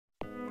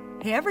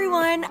Hey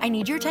everyone, I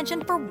need your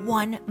attention for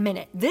 1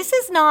 minute. This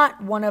is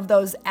not one of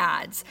those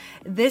ads.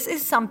 This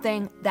is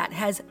something that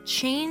has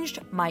changed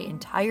my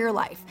entire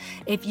life.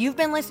 If you've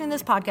been listening to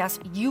this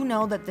podcast, you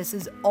know that this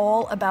is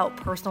all about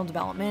personal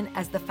development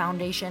as the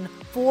foundation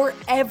for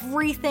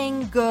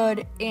everything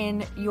good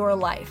in your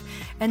life.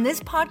 And this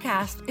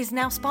podcast is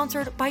now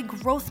sponsored by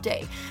Growth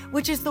Day,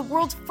 which is the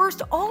world's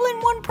first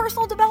all-in-one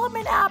personal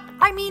development app.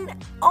 I mean,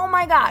 oh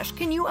my gosh,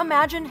 can you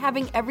imagine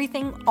having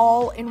everything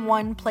all in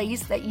one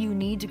place that you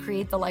need to create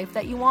the life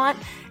that you want?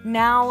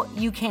 Now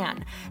you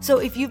can. So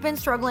if you've been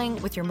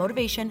struggling with your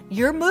motivation,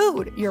 your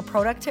mood, your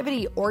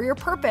productivity, or your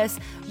purpose,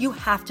 you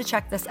have to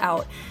check this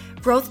out.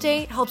 Growth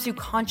Day helps you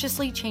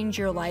consciously change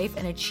your life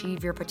and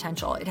achieve your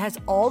potential. It has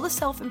all the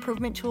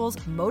self-improvement tools,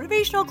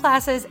 motivational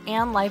classes,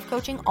 and life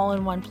coaching all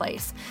in one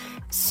place.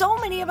 So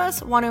many of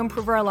us want to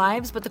improve our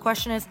lives, but the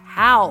question is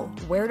how?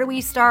 Where do we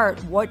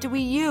start? What do we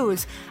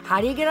use?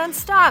 How do you get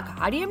unstuck?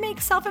 How do you make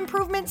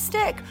self-improvement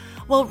stick?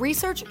 Well,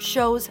 research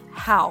shows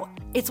how.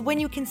 It's when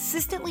you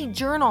consistently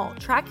journal,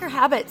 track your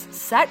habits,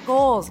 set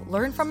goals,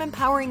 learn from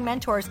empowering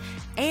mentors,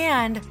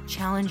 and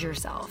challenge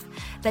yourself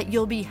that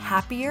you'll be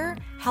happier,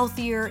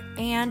 healthier,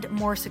 and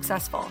more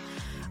successful.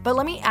 But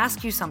let me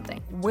ask you something.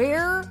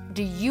 Where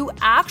do you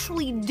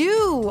actually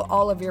do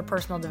all of your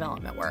personal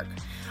development work?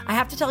 I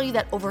have to tell you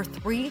that over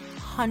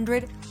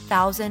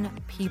 300,000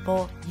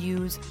 people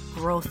use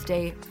Growth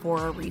Day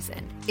for a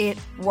reason. It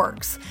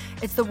works.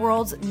 It's the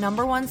world's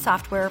 #1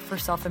 software for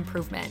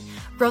self-improvement.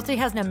 Growth Day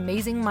has an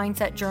amazing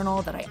mindset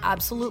journal that I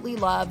absolutely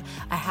love,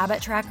 a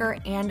habit tracker,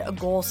 and a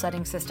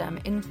goal-setting system.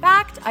 In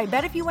fact, I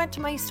bet if you went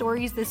to my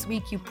stories this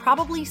week, you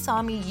probably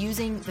saw me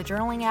using the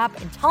journaling app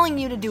and telling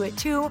you to do it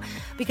too,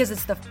 because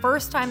it's the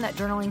first time that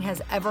journaling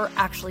has ever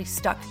actually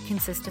stuck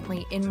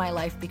consistently in my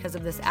life because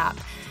of this app.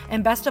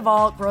 And best of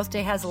all, Growth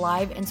Day has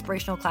live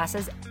inspirational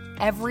classes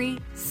every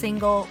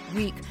single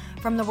week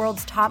from the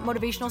world's top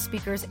motivational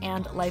speakers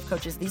and life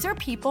coaches. These are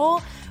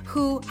people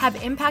who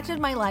have impacted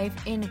my life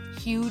in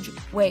huge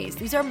ways.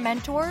 These are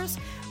mentors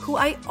who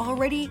I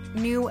already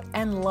knew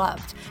and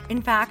loved.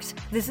 In fact,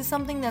 this is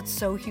something that's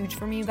so huge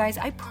for me, you guys.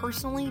 I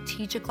personally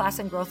teach a class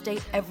in Growth Day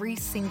every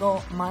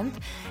single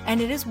month,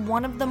 and it is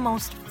one of the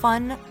most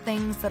fun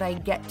things that I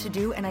get to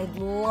do, and I'd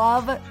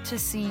love to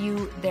see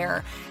you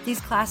there.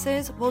 These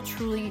classes will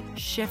truly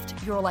shift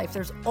your life.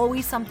 There's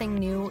always something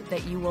new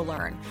that you will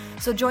learn.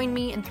 So join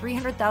me and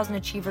 300,000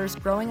 achievers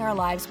growing our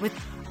lives with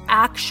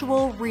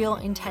actual real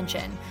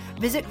intention.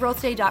 Visit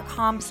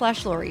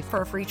growthday.com/Lori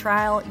for a free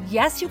trial.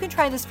 Yes, you can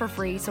try this for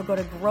free. So go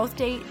to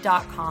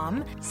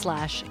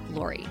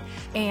growthday.com/Lori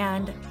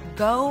and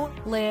go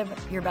live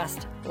your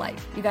best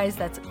life. You guys,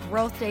 that's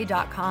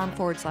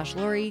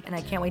growthday.com/Lori. And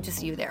I can't wait to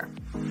see you there.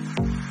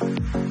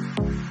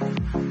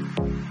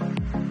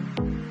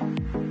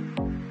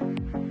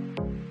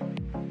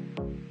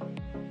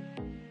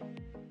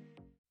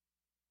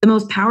 The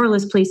most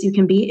powerless place you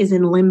can be is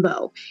in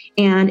limbo.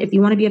 And if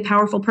you want to be a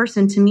powerful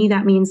person, to me,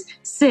 that means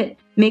sit,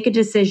 make a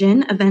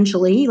decision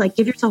eventually, like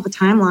give yourself a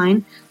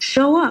timeline,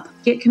 show up,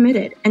 get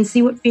committed, and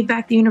see what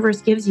feedback the universe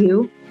gives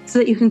you so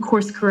that you can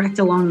course correct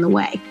along the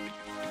way.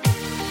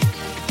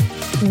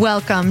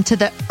 Welcome to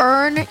the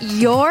Earn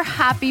Your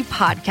Happy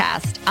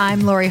podcast.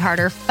 I'm Lori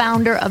Harder,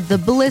 founder of The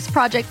Bliss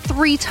Project,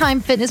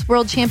 3-time fitness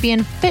world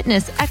champion,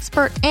 fitness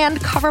expert, and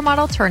cover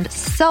model turned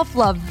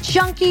self-love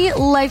junkie,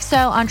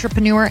 lifestyle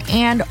entrepreneur,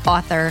 and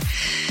author.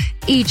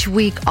 Each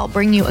week, I'll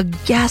bring you a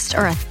guest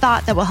or a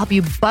thought that will help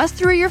you bust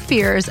through your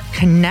fears,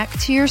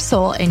 connect to your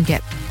soul, and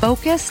get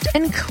focused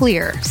and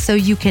clear so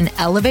you can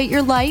elevate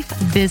your life,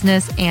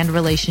 business, and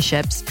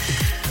relationships.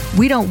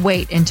 We don't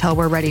wait until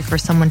we're ready for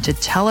someone to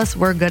tell us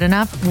we're good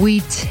enough. We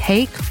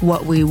take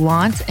what we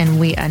want and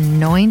we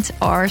anoint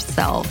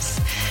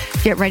ourselves.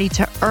 Get ready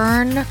to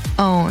earn,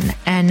 own,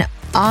 and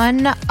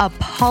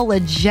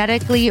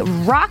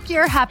unapologetically rock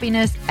your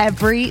happiness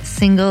every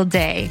single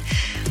day.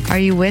 Are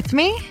you with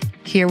me?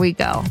 Here we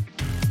go.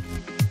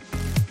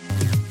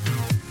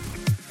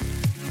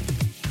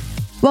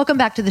 Welcome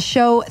back to the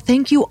show.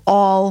 Thank you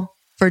all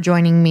for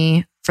joining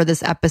me for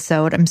this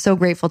episode. I'm so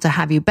grateful to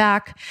have you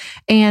back.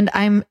 And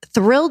I'm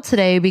thrilled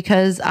today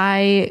because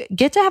I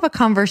get to have a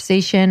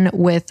conversation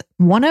with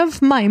one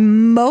of my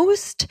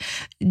most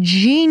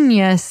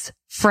genius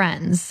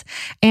friends.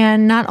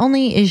 And not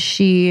only is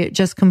she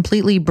just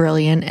completely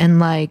brilliant and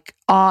like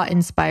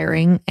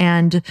awe-inspiring,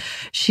 and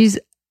she's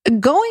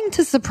going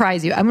to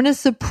surprise you. I'm going to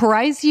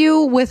surprise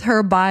you with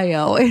her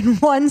bio in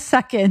 1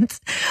 second,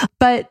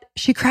 but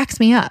she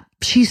cracks me up.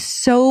 She's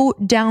so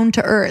down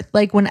to earth.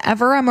 Like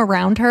whenever I'm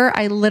around her,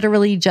 I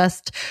literally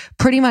just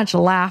pretty much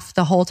laugh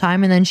the whole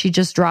time. And then she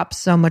just drops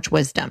so much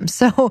wisdom.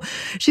 So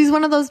she's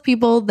one of those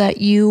people that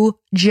you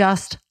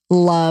just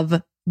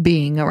love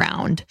being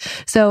around.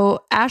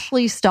 So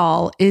Ashley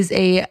Stahl is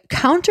a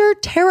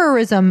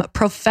counterterrorism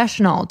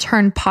professional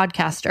turned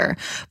podcaster,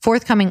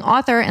 forthcoming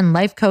author and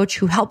life coach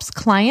who helps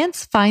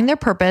clients find their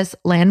purpose,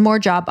 land more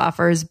job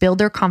offers, build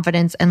their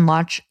confidence, and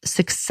launch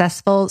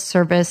successful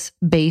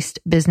service-based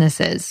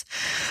businesses.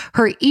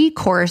 Her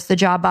e-course, the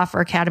Job Offer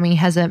Academy,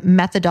 has a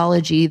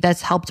methodology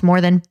that's helped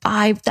more than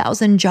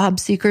 5,000 job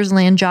seekers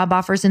land job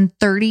offers in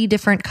 30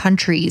 different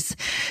countries.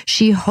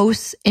 She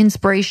hosts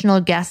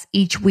inspirational guests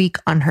each week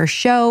on her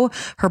show.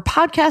 Her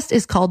podcast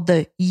is called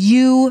the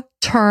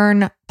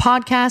U-Turn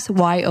Podcast,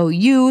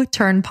 Y-O-U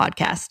Turn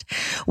Podcast,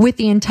 with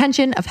the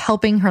intention of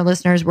helping her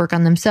listeners work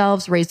on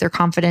themselves, raise their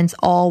confidence,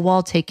 all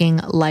while taking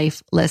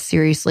life less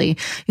seriously.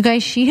 You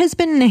guys, she has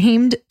been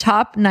named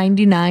top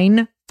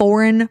 99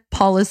 foreign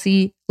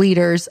policy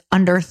leaders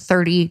under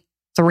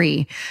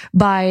 33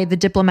 by the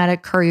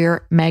Diplomatic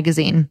Courier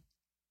magazine.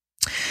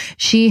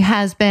 She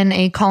has been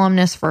a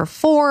columnist for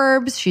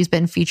Forbes. She's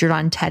been featured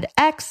on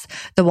TEDx,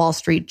 The Wall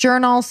Street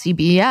Journal,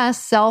 CBS,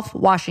 Self,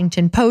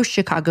 Washington Post,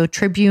 Chicago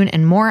Tribune,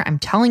 and more. I'm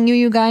telling you,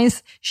 you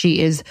guys,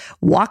 she is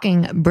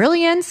walking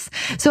brilliance.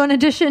 So in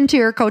addition to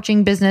her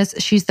coaching business,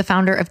 she's the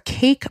founder of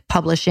Cake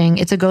Publishing.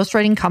 It's a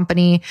ghostwriting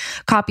company,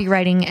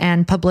 copywriting,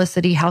 and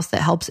publicity house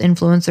that helps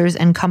influencers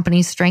and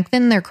companies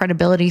strengthen their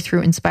credibility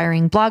through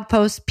inspiring blog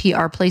posts,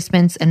 PR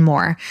placements, and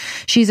more.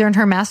 She's earned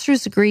her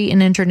master's degree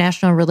in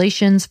international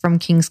relations from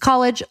King's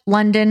College,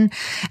 London,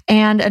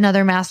 and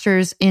another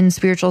master's in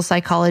spiritual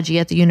psychology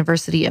at the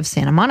University of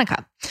Santa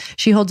Monica.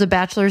 She holds a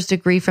bachelor's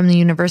degree from the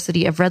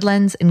University of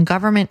Redlands in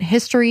government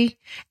history,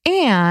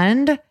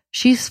 and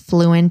she's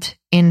fluent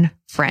in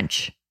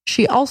French.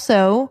 She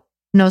also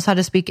knows how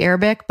to speak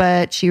Arabic,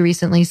 but she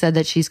recently said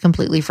that she's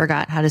completely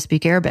forgot how to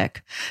speak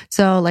Arabic.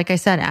 So like I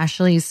said,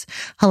 Ashley's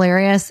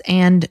hilarious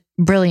and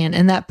brilliant,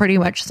 and that pretty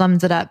much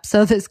sums it up.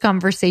 So this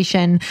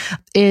conversation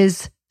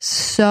is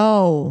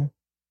so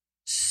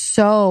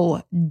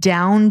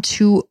down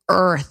to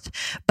earth,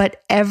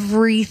 but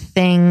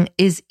everything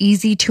is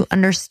easy to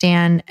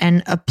understand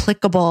and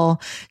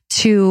applicable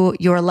to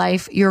your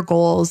life, your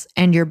goals,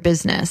 and your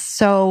business.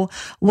 So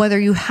whether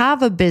you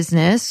have a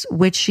business,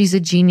 which she's a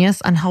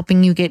genius on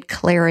helping you get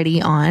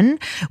clarity on,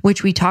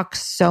 which we talk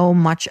so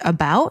much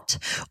about,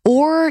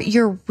 or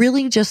you're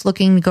really just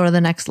looking to go to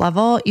the next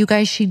level, you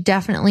guys, she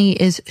definitely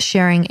is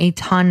sharing a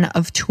ton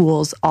of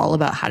tools all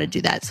about how to do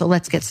that. So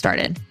let's get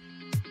started.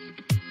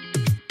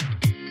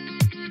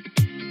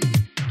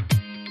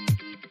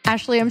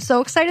 Ashley, I'm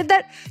so excited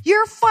that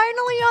you're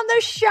finally on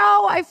the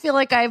show. I feel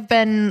like I've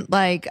been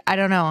I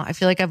don't know. I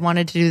feel like I've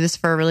wanted to do this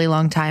for a really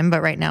long time,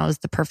 but right now is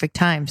the perfect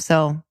time.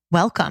 So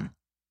welcome.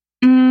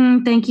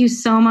 Thank you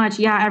so much.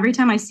 Yeah, every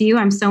time I see you,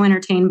 I'm so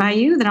entertained by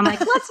you that I'm like,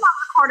 let's not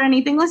record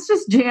anything. Let's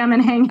just jam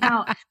and hang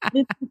out.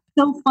 It's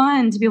so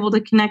fun to be able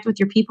to connect with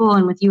your people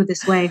and with you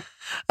this way.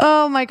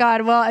 Oh my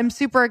God. Well, I'm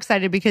super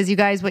excited because you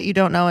guys, what you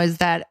don't know is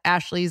that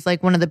Ashley's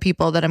like one of the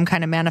people that I'm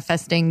kind of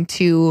manifesting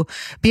to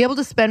be able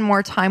to spend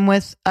more time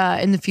with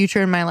in the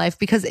future in my life,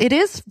 because it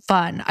is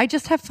fun. I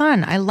just have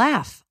fun. I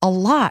laugh a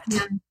lot.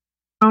 Yeah.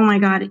 Oh my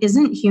God.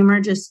 Isn't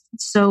humor just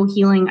so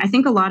healing? I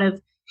think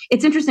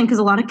it's interesting because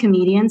a lot of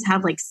comedians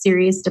have like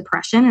serious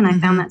depression. And I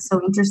found that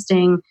so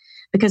interesting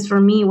because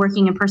for me,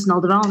 working in personal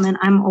development,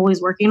 I'm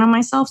always working on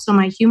myself. So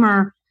my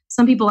humor,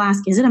 some people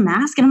ask, is it a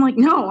mask? And I'm like,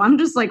 no, I'm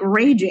just like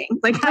raging.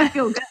 Like I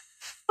feel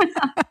good.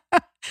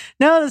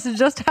 No, this is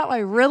just how I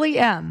really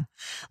am.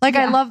 Like,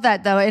 yeah. I love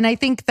that though. And I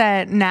think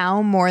that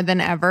now more than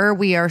ever,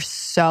 we are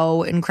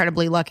so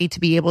incredibly lucky to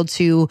be able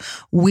to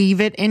weave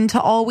it into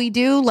all we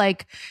do.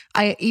 Like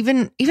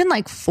even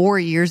like 4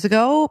 years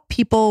ago,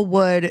 people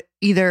would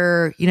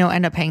either,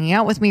 end up hanging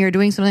out with me or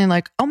doing something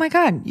like, oh my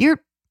God, you're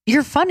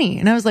funny.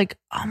 And I was like,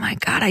 oh my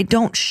God, I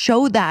don't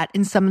show that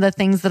in some of the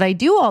things that I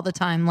do all the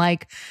time.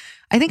 Like,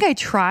 I think I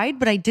tried,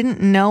 but I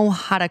didn't know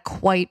how to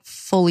quite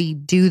fully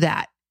do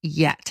that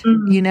yet,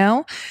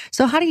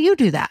 So how do you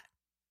do that?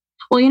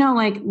 Well,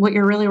 like what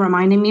you're really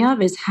reminding me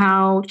of is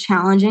how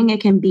challenging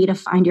it can be to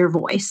find your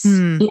voice.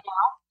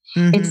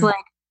 It's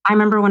like, I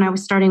remember when I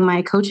was starting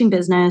my coaching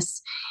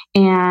business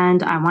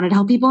and I wanted to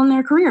help people in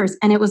their careers.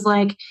 And it was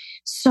like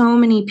so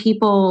many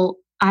people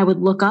I would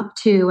look up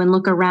to and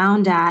look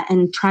around at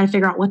and try to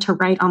figure out what to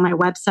write on my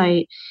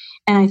website.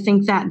 And I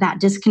think that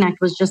disconnect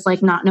was just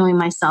like not knowing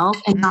myself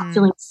and not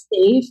feeling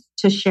safe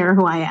to share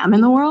who I am in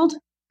the world,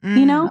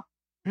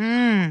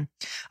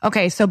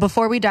 Okay. So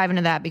before we dive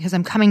into that, because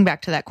I'm coming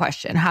back to that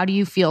question, how do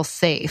you feel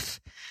safe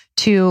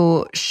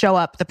to show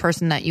up the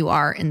person that you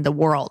are in the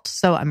world?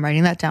 So I'm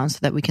writing that down so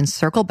that we can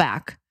circle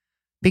back,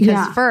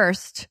 because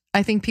first,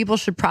 I think people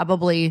should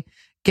probably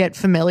get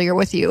familiar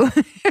with you.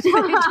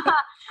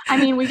 I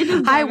mean, we could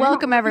just Hi,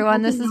 welcome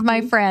everyone. This is my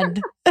friend.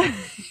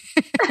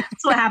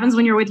 That's what happens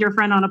when you're with your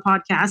friend on a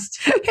podcast.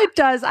 It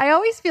does. I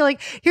always feel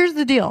like, here's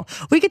the deal.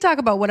 We could talk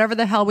about whatever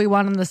the hell we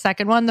want on the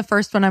second one. The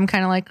first one, I'm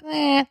kind of like,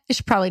 I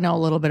should probably know a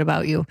little bit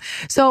about you.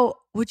 So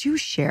would you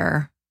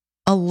share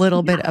a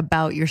little bit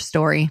about your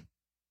story?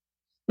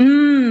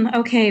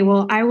 Okay,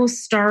 well, I will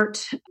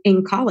start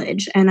in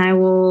college and I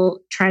will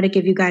try to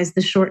give you guys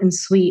the short and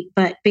sweet.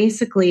 But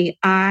basically,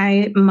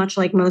 I, much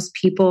like most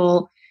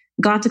people,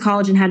 got to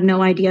college and had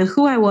no idea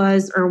who I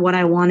was or what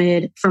I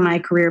wanted for my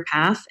career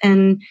path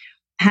and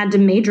had to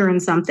major in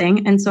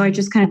something. And so I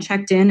just kind of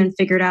checked in and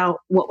figured out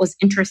what was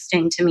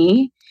interesting to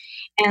me.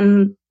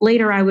 And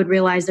later I would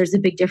realize there's a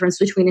big difference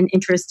between an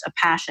interest, a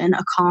passion,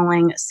 a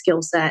calling, a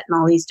skill set, and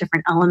all these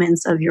different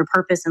elements of your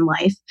purpose in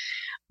life.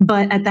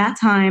 But at that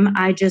time,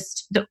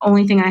 the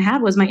only thing I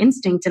had was my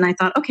instinct. And I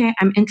thought, okay,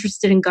 I'm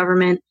interested in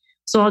government,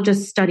 so I'll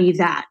just study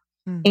that.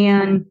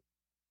 And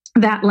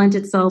that lent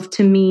itself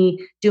to me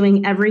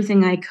doing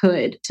everything I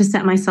could to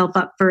set myself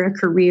up for a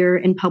career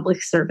in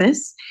public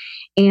service.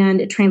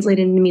 And it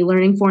translated into me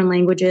learning foreign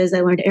languages.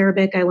 I learned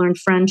Arabic, I learned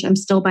French. I'm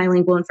still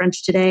bilingual in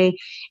French today.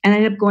 And I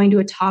ended up going to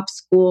a top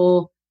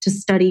school to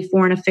study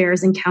foreign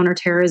affairs and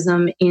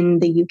counterterrorism in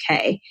the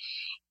UK.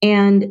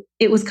 And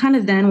it was kind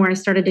of then where I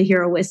started to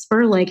hear a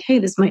whisper like, hey,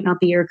 this might not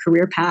be your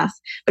career path.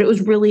 But it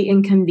was really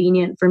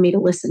inconvenient for me to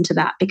listen to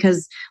that,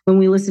 because when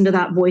we listen to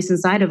that voice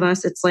inside of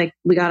us, it's like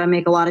we got to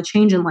make a lot of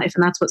change in life.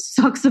 And that's what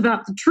sucks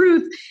about the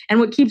truth. And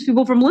what keeps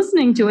people from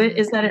listening to it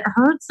is that it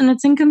hurts and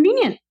it's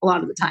inconvenient a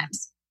lot of the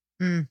times.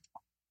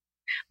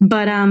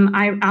 But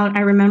I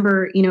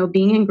remember,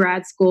 being in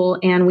grad school,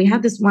 and we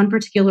had this one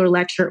particular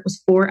lecture. It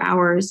was 4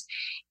 hours,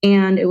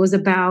 and it was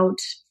about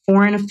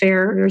foreign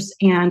affairs,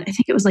 and I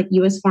think it was like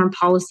U.S. foreign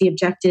policy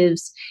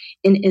objectives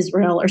in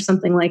Israel or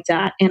something like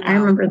that. And I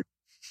remember,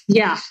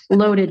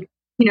 loaded,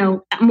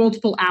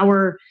 multiple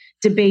hour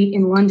debate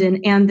in London.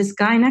 And this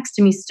guy next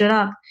to me stood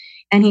up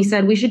and he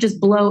said, we should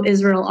just blow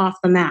Israel off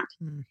the map.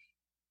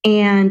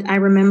 And I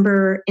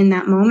remember in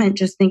that moment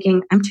just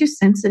thinking, I'm too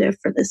sensitive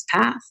for this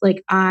path.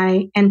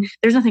 And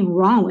there's nothing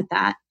wrong with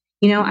that.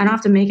 I don't have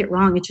to make it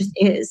wrong. It just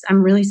is. I'm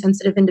a really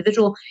sensitive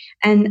individual.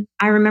 And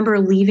I remember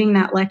leaving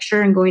that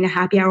lecture and going to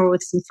happy hour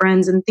with some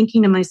friends and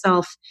thinking to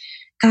myself,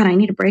 God, I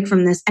need a break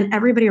from this. And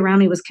everybody around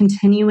me was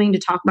continuing to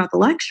talk about the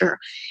lecture.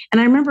 And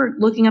I remember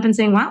looking up and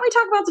saying, why don't we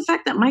talk about the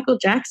fact that Michael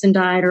Jackson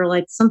died, or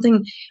like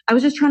something? I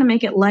was just trying to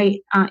make it light,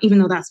 even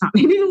though that's not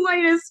maybe the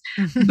lightest.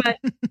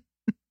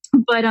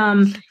 But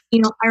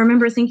I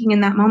remember thinking in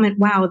that moment,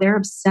 wow, they're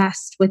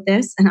obsessed with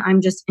this and I'm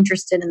just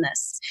interested in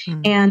this.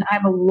 And I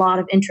have a lot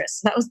of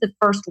interest. So that was the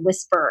first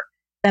whisper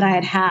that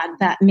I had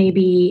that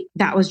maybe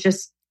that was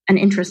just an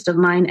interest of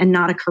mine and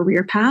not a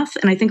career path.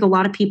 And I think a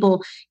lot of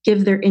people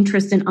give their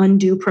interest in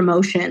undue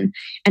promotion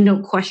and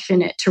don't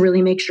question it to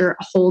really make sure it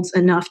holds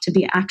enough to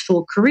be an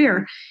actual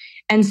career.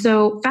 And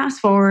so fast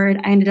forward,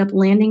 I ended up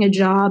landing a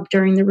job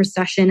during the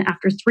recession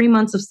after 3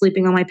 months of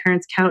sleeping on my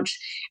parents' couch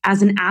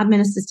as an admin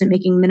assistant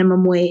making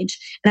minimum wage.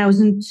 And I was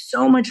in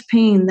so much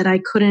pain that I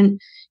couldn't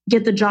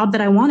get the job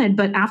that I wanted.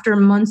 But after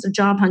months of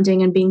job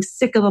hunting and being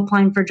sick of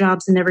applying for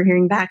jobs and never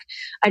hearing back,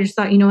 I just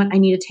thought, you know what, I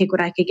need to take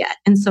what I could get.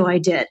 And so I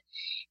did.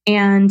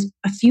 And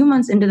a few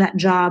months into that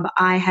job,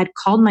 I had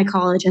called my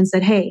college and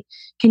said, hey,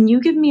 can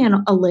you give me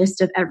a list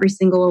of every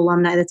single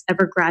alumni that's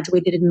ever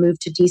graduated and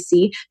moved to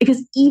DC?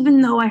 Because even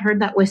though I heard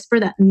that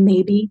whisper that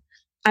maybe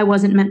I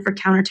wasn't meant for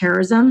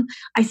counterterrorism,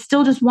 I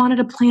still just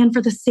wanted a plan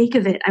for the sake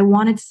of it. I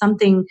wanted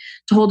something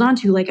to hold on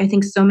to, like I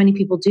think so many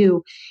people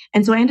do.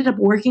 And so I ended up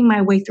working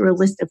my way through a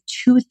list of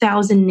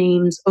 2,000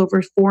 names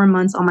over 4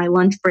 months on my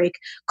lunch break,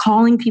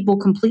 calling people,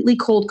 completely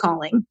cold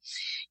calling.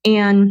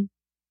 And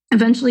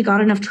eventually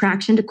got enough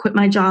traction to quit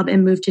my job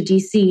and move to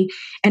DC.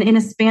 And in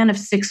a span of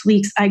 6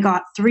 weeks, I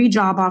got 3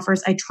 job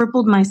offers. I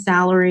tripled my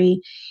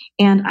salary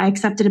and I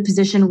accepted a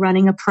position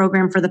running a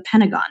program for the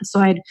Pentagon.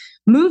 So I'd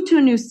moved to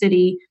a new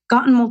city,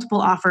 gotten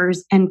multiple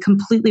offers, and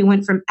completely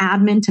went from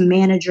admin to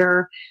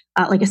manager,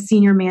 like a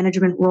senior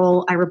management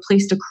role. I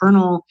replaced a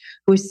colonel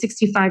who was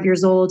 65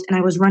 years old, and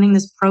I was running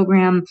this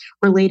program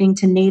relating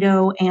to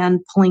NATO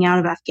and pulling out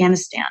of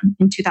Afghanistan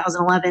in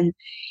 2011.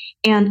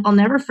 And I'll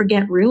never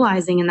forget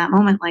realizing in that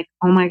moment, like,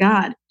 oh my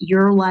God,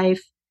 your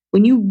life,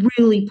 when you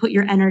really put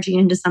your energy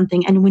into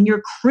something and when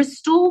you're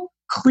crystal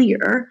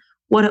clear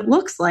what it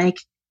looks like,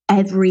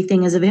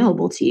 everything is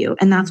available to you.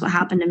 And that's what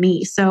happened to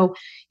me. So,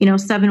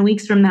 7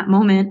 weeks from that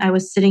moment, I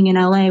was sitting in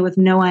LA with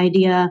no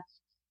idea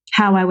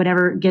how I would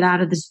ever get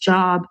out of this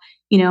job,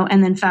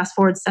 and then fast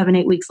forward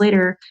 7-8 weeks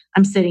later,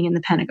 I'm sitting in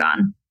the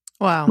Pentagon.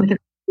 Wow. With a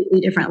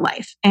completely different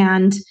life.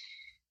 And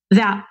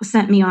that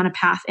sent me on a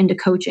path into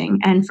coaching.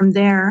 And from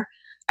there,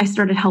 I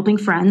started helping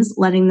friends,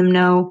 letting them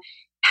know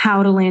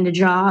how to land a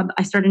job.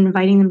 I started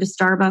inviting them to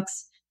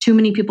Starbucks. Too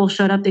many people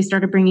showed up. They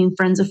started bringing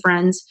friends of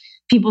friends.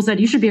 People said,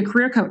 you should be a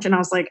career coach. And I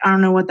was like, I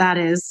don't know what that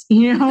is.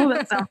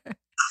 That sounds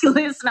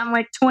ridiculous. And I'm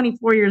like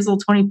 24 years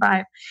old,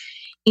 25.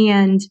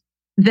 And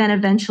then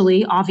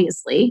eventually,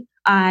 obviously,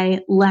 I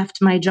left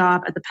my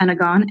job at the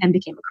Pentagon and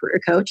became a career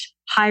coach,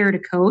 hired a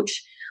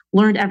coach,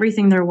 learned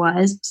everything there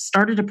was,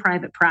 started a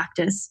private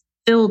practice,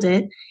 filled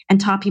it, and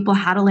taught people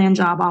how to land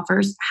job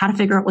offers, how to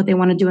figure out what they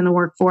want to do in the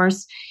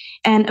workforce,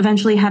 and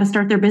eventually how to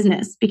start their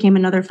business became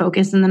another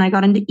focus. And then I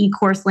got into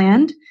e-course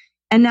land.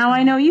 And now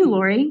I know you,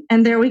 Lori.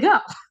 And there we go.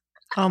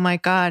 Oh my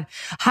God.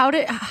 How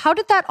did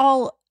that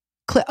all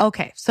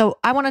Okay, so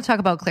I want to talk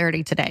about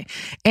clarity today.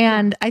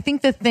 And I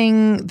think the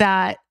thing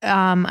that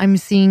I'm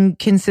seeing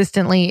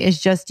consistently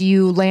is just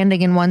you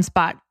landing in one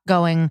spot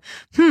going,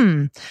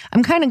 I'm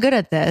kind of good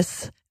at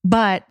this,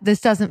 but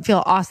this doesn't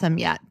feel awesome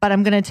yet. But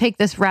I'm going to take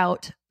this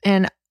route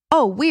and,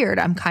 oh, weird,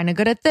 I'm kind of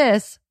good at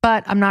this,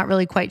 but I'm not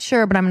really quite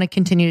sure, but I'm going to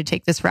continue to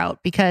take this route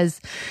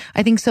because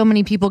I think so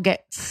many people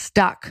get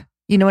stuck.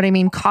 You know what I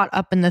mean? Caught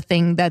up in the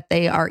thing that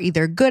they are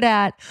either good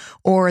at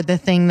or the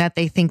thing that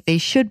they think they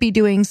should be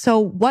doing. So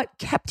what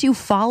kept you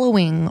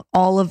following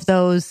all of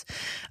those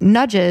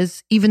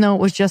nudges, even though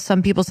it was just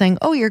some people saying,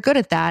 oh, you're good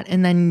at that.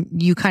 And then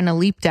you kind of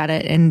leaped at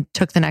it and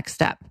took the next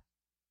step?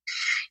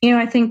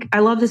 I think I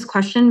love this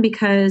question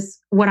because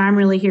what I'm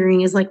really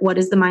hearing is like, what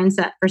is the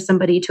mindset for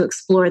somebody to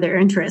explore their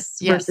interests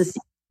versus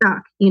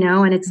stuck,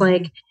 and it's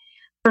like,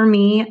 for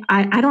me,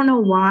 I don't know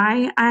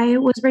why I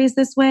was raised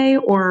this way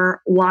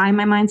or why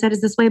my mindset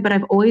is this way, but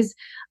I've always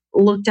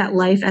looked at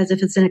life as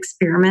if it's an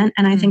experiment.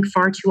 And I think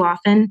far too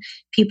often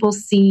people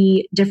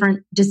see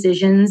different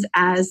decisions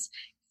as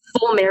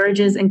full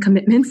marriages and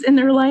commitments in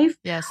their life.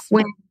 Yes.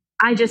 When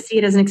I just see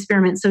it as an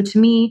experiment. So to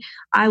me,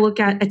 I look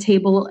at a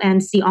table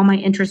and see all my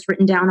interests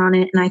written down on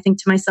it. And I think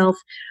to myself,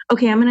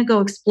 okay, I'm going to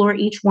go explore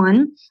each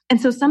one. And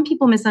so some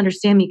people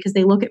misunderstand me because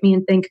they look at me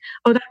and think,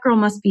 oh, that girl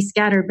must be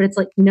scattered. But it's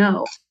like,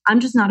 no,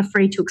 I'm just not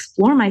afraid to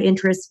explore my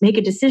interests, make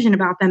a decision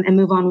about them and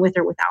move on with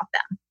or without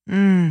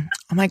them.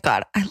 Oh my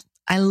God.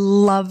 I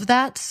love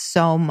that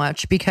so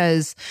much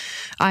because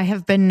I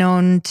have been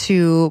known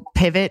to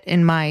pivot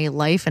in my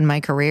life and my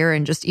career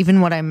and just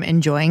even what I'm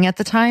enjoying at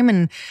the time.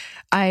 And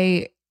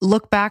I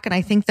look back and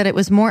I think that it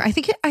was more, I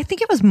think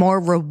it was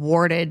more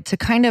rewarded to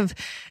kind of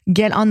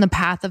get on the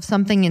path of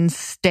something and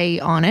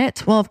stay on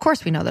it. Well, of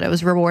course we know that it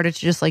was rewarded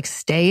to just like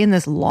stay in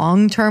this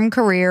long-term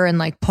career and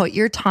like put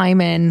your time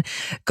in,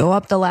 go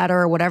up the ladder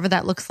or whatever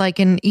that looks like.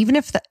 And even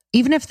if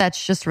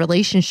that's just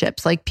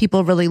relationships, like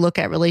people really look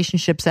at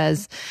relationships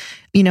as,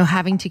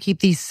 having to keep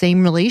these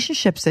same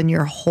relationships in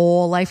your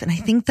whole life. And I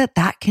think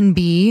that can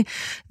be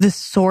the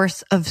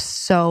source of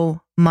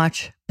so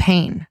much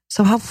pain.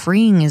 So how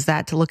freeing is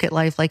that to look at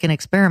life like an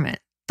experiment?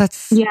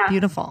 That's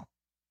beautiful.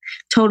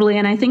 Totally.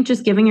 And I think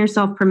just giving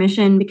yourself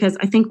permission, because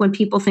I think when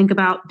people think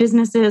about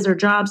businesses or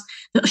jobs,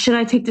 should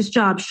I take this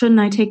job? Shouldn't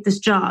I take this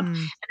job? And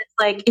it's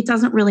like, it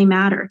doesn't really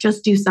matter.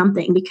 Just do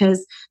something,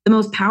 because the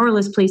most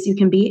powerless place you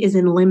can be is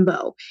in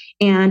limbo.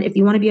 And if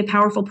you want to be a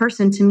powerful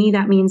person, to me,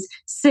 that means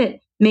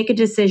sit, make a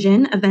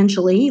decision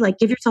eventually, like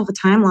give yourself a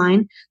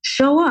timeline,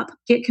 show up,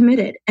 get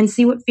committed, and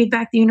see what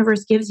feedback the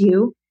universe gives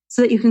you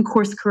so that you can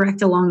course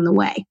correct along the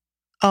way.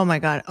 Oh my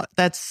God.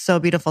 That's so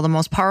beautiful. The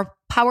most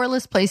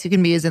powerless place you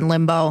can be is in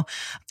limbo,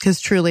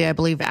 because truly I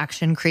believe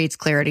action creates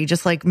clarity.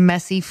 Just like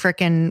messy,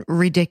 freaking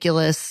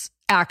ridiculous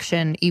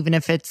action, even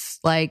if it's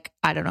like,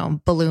 I don't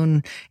know,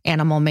 balloon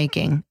animal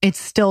making, it's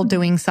still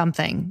doing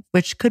something,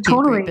 which could be a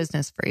great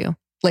business for you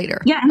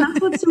later. Yeah. And that's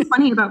what's so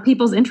funny about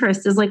people's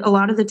interest is like a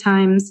lot of the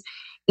times,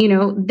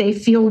 they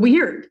feel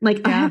weird. Like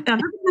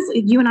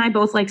you and I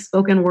both like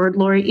spoken word,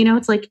 Lori,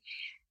 it's like,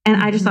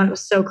 and I just thought it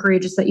was so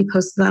courageous that you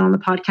posted that on the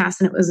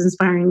podcast, and it was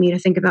inspiring me to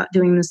think about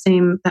doing the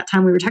same that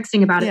time we were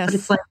texting about it. Yes. But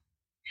it's like,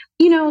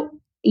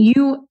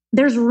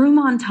 there's room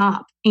on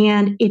top.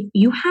 And if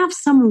you have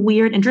some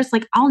weird interest,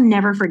 like I'll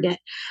never forget,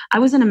 I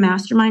was in a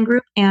mastermind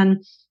group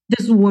and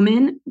this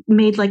woman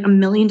made like $1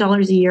 million a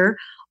year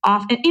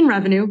off in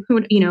revenue, who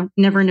would,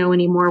 never know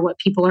anymore what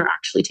people are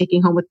actually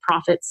taking home with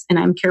profits. And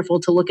I'm careful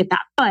to look at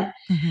that. But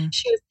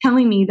she was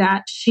telling me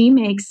that she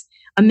makes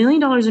 $1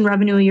 million in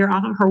revenue a year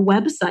off of her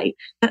website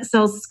that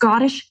sells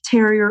Scottish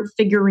Terrier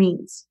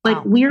figurines, like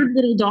weird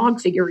little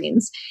dog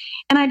figurines.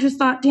 And I just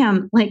thought,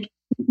 damn, like,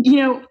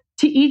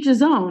 to each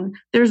his own.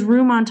 There's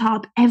room on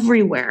top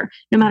everywhere,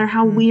 no matter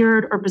how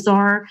weird or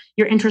bizarre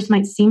your interest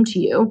might seem to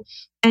you.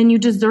 And you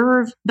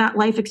deserve that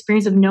life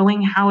experience of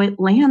knowing how it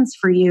lands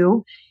for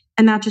you.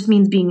 And that just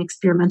means being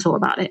experimental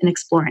about it and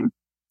exploring.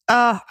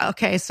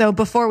 Okay. So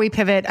before we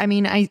pivot, I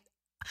mean,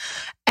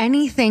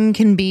 anything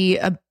can be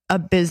a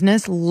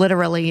business,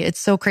 literally. It's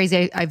so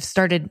crazy. I've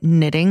started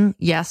knitting.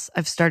 Yes,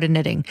 I've started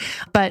knitting.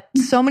 But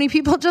so many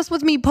people just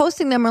with me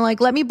posting them are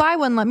like, let me buy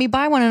one.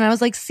 And I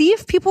was like, see,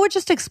 if people would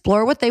just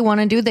explore what they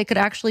want to do, they could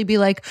actually be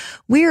like,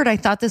 weird, I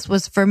thought this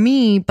was for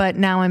me, but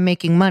now I'm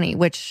making money,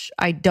 which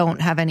I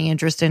don't have any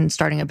interest in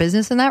starting a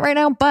business in that right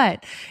now.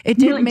 But it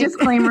did make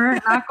disclaimer,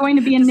 not going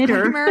to be a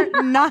knitter.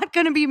 Not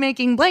going to be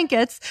making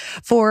blankets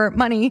for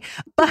money.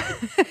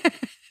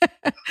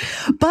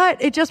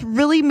 But it just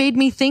really made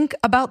me think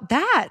about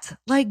that.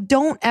 Like,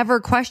 don't ever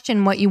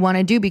question what you want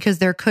to do, because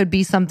there could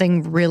be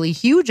something really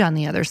huge on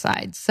the other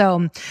side.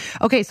 So,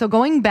 okay. So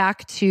going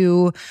back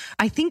to,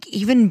 I think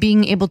even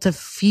being able to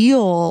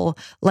feel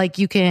like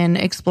you can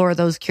explore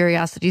those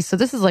curiosities. So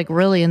this is like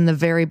really in the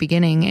very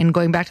beginning, and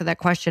going back to that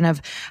question of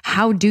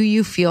how do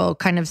you feel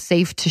kind of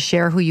safe to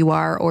share who you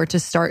are or to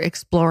start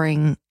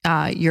exploring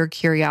your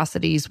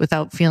curiosities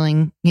without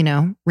feeling,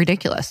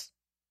 ridiculous?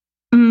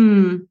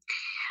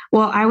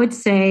 Well, I would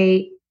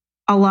say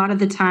a lot of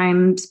the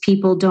times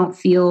people don't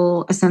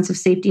feel a sense of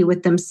safety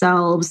with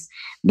themselves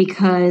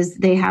because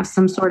they have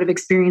some sort of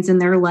experience in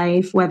their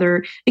life,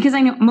 because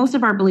I know most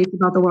of our beliefs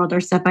about the world are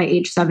set by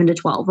age 7 to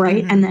 12,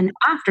 right? Mm-hmm. And then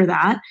after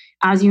that,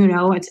 as you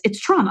know, it's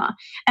trauma.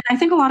 And I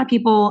think a lot of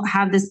people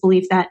have this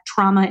belief that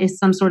trauma is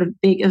some sort of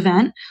big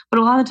event, but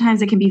a lot of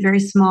times it can be very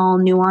small,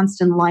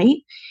 nuanced, and light.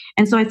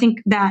 And so I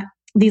think that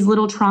these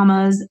little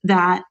traumas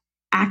that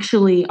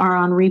actually are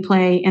on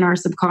replay in our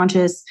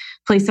subconscious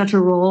play such a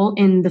role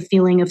in the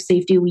feeling of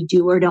safety we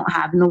do or don't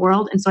have in the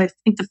world. And so I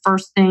think the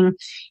first thing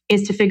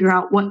is to figure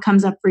out what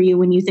comes up for you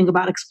when you think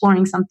about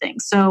exploring something.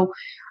 So,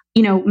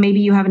 maybe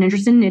you have an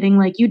interest in knitting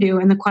like you do.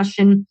 And the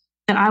question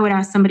that I would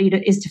ask somebody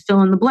is to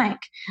fill in the blank.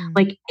 Mm-hmm.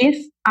 Like,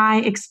 if I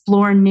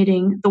explore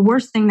knitting, the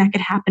worst thing that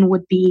could happen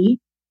would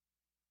be,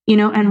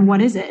 and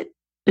what is it?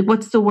 Like,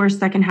 what's the worst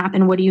that can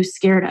happen? What are you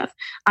scared of?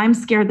 I'm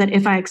scared that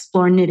if I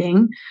explore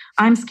knitting,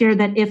 I'm scared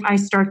that if I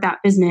start that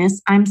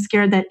business, I'm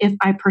scared that if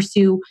I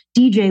pursue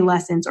DJ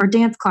lessons or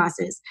dance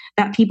classes,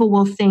 that people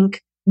will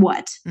think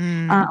what?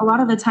 A lot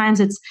of the times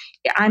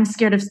I'm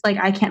scared of, like,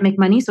 I can't make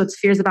money. So it's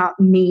fears about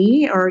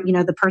me, or,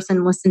 the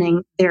person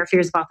listening, their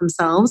fears about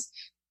themselves,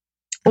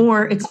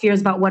 or it's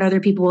fears about what other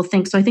people will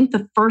think. So I think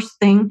the first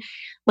thing,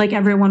 like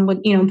everyone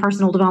would, in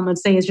personal development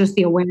say, is just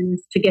the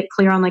awareness to get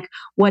clear on, like,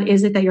 what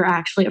is it that you're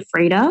actually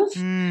afraid of?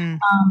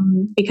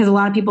 Because a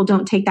lot of people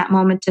don't take that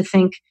moment to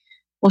think,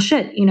 well,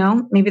 shit,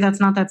 maybe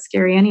that's not that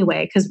scary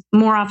anyway. Because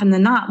more often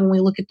than not, when we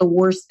look at the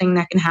worst thing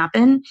that can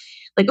happen,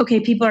 like, okay,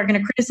 people are going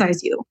to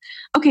criticize you.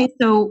 Okay,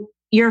 so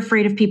you're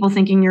afraid of people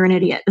thinking you're an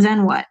idiot.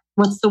 Then what?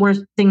 What's the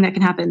worst thing that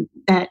can happen?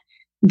 That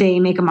they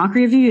make a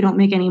mockery of you, you don't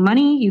make any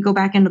money, you go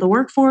back into the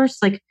workforce?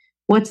 Like,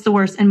 what's the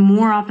worst? And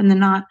more often than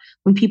not,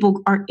 when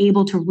people are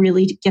able to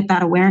really get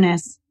that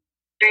awareness,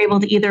 they're able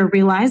to either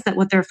realize that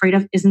what they're afraid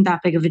of isn't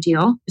that big of a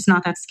deal, it's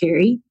not that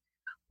scary,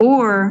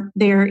 or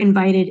they're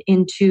invited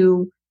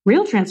into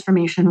real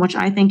transformation, which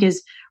I think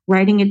is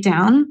writing it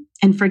down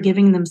and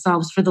forgiving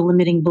themselves for the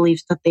limiting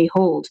beliefs that they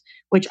hold,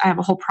 which I have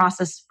a whole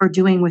process for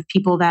doing with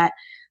people that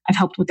I've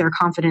helped with their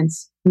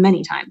confidence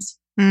many times.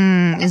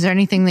 Is there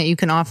anything that you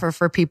can offer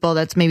for people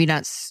that's maybe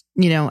not,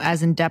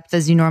 as in depth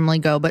as you normally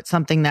go, but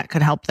something that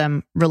could help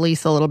them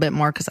release a little bit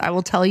more? Because I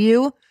will tell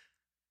you,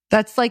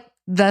 that's like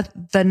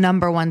the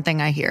number one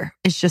thing I hear.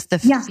 It's just the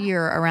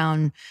fear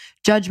around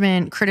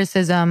judgment,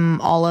 criticism,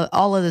 all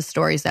of the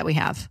stories that we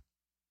have.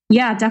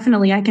 Yeah,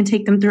 definitely. I can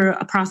take them through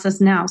a process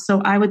now.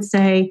 So I would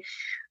say,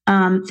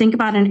 think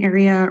about an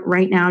area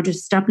right now,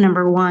 just step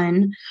number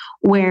one,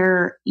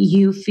 where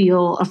you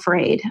feel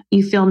afraid,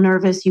 you feel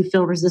nervous, you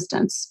feel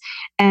resistance.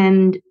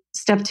 And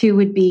step two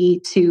would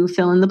be to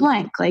fill in the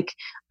blank. Like,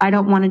 I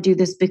don't want to do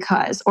this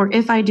because, or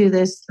if I do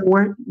this,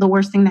 the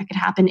worst thing that could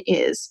happen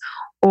is,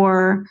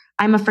 or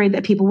I'm afraid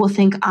that people will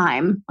think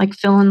I'm, like,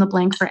 fill in the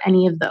blank for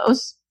any of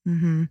those.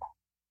 Mm-hmm.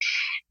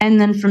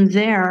 And then from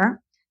there,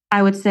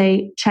 I would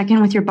say, check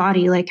in with your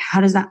body. Like, how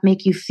does that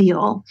make you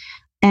feel?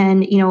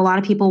 And, a lot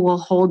of people will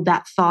hold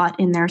that thought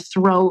in their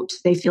throat.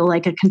 They feel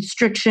like a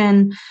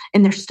constriction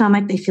in their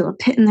stomach. They feel a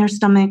pit in their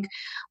stomach,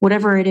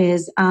 whatever it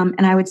is.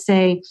 And I would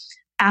say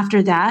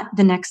after that,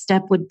 the next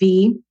step would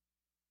be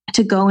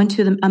to go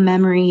into a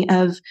memory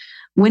of,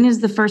 when is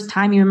the first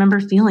time you remember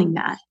feeling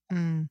that?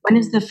 When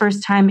is the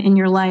first time in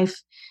your life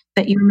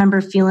that you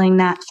remember feeling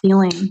that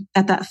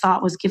that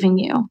thought was giving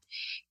you?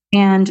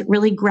 And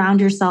really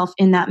ground yourself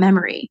in that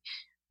memory.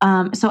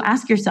 So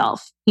ask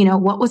yourself,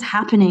 what was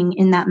happening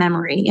in that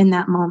memory, in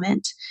that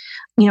moment?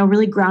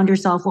 Really ground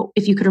yourself.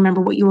 If you could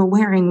remember what you were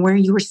wearing, where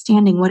you were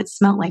standing, what it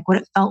smelled like, what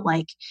it felt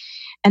like.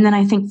 And then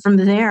I think from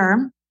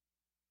there,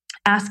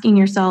 asking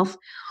yourself,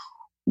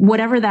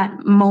 whatever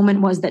that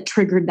moment was that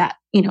triggered that,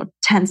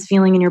 tense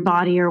feeling in your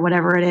body or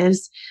whatever it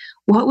is,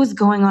 what was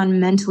going on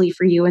mentally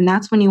for you? And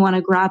that's when you want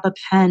to grab a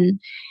pen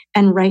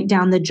and write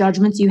down the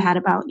judgments you had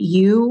about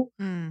you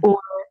or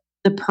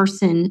the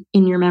person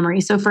in your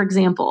memory. So for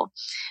example,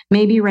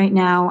 maybe right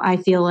now I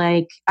feel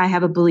like I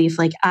have a belief,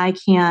 like, I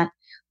can't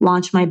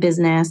launch my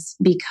business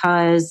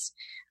because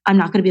I'm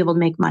not going to be able to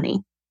make money.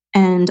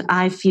 And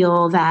I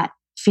feel that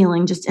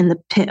feeling just in the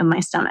pit of my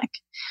stomach.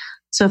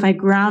 So if I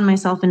ground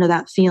myself into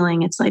that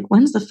feeling, it's like,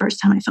 when's the first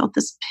time I felt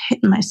this pit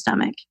in my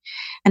stomach?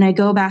 And I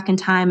go back in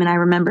time and I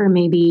remember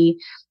maybe,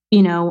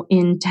 in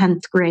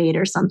 10th grade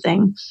or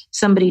something,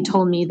 somebody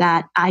told me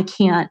that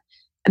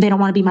they don't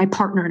want to be my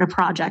partner in a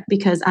project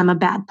because I'm a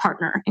bad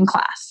partner in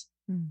class.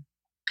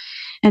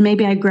 And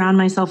maybe I ground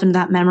myself into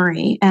that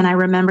memory and I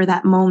remember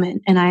that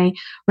moment and I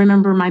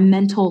remember my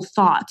mental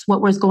thoughts,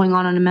 what was going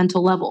on a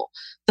mental level.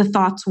 The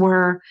thoughts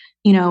were,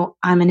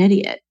 I'm an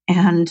idiot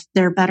and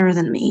they're better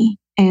than me.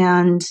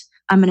 And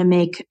I'm going to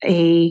make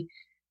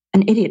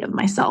an idiot of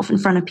myself in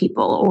front of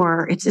people,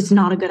 or it's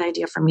not a good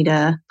idea for me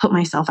to put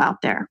myself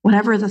out there,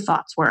 whatever the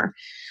thoughts were.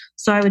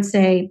 So I would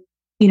say,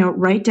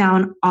 write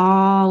down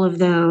all of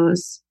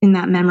those in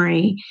that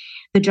memory,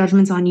 the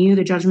judgments on you,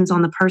 the judgments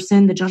on the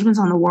person, the judgments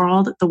on the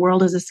world. The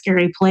world is a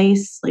scary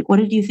place. Like, what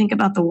did you think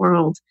about the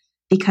world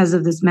because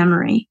of this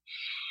memory?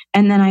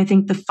 And then I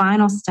think the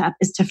final step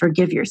is to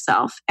forgive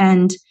yourself.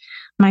 And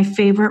my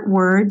favorite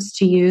words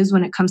to use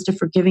when it comes to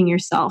forgiving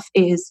yourself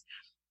is,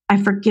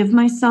 I forgive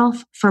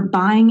myself for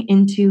buying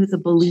into the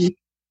belief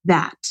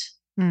that.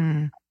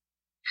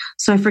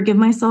 So I forgive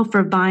myself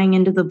for buying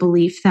into the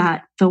belief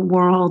that the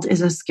world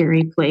is a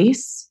scary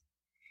place.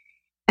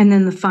 And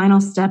then the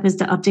final step is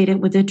to update it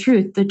with the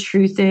truth. The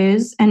truth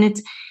is, and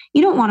it's,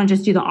 you don't want to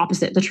just do the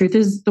opposite. The truth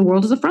is the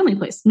world is a friendly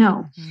place.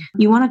 No,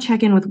 you want to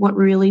check in with what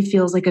really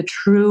feels like a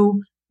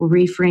true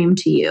reframe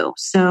to you.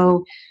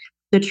 So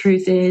the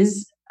truth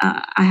is,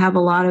 I have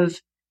a lot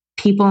of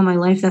people in my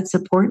life that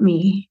support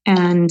me,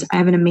 and I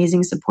have an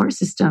amazing support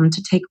system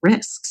to take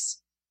risks.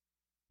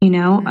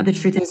 The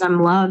truth is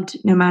I'm loved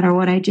no matter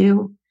what I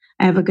do.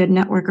 I have a good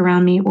network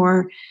around me,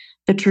 or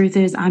the truth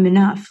is I'm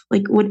enough.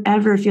 Like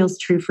whatever feels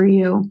true for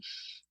you.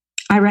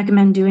 I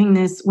recommend doing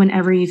this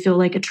whenever you feel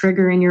like a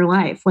trigger in your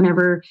life,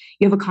 whenever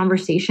you have a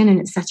conversation and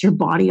it sets your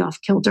body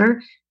off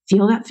kilter.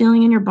 Feel that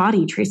feeling in your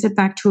body, trace it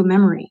back to a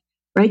memory,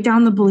 write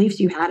down the beliefs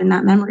you had in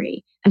that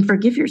memory, and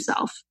forgive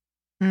yourself.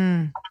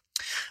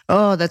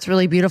 Oh, that's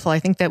really beautiful. I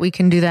think that we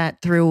can do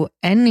that through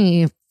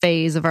any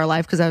phase of our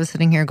life, because I was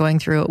sitting here going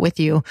through it with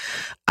you.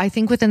 I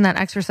think within that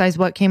exercise,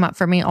 what came up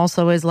for me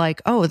also is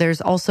like, oh,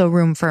 there's also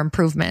room for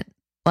improvement.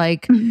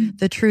 Like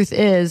the truth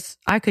is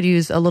I could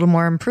use a little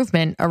more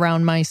improvement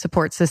around my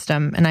support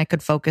system, and I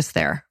could focus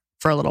there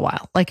for a little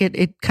while. Like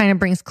it kind of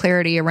brings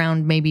clarity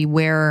around maybe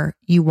where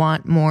you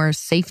want more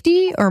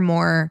safety or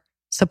more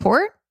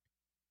support.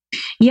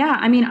 Yeah,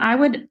 I mean,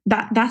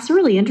 that's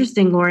really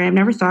interesting, Lori. I've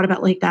never thought about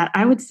it like that.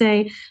 I would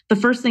say the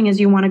first thing is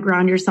you want to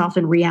ground yourself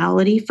in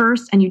reality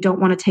first, and you don't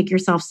want to take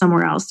yourself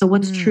somewhere else. So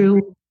what's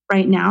true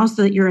right now,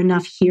 so that you're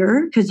enough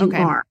here, because you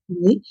are.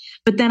 Right?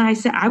 But then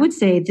I would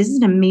say this is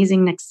an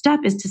amazing next step,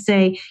 is to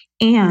say,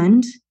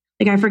 and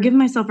like, I forgive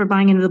myself for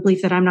buying into the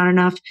belief that I'm not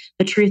enough.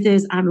 The truth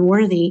is I'm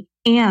worthy,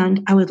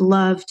 and I would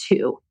love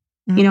to,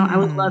 I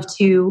would love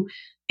to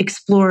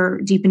explore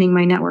deepening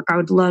my network. I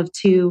would love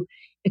to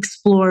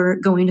explore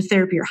going to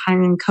therapy or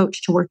hiring a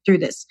coach to work through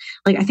this.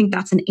 Like, I think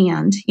that's an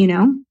and,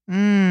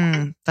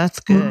 That's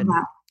good.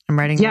 I'm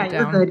writing that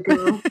down. You're good,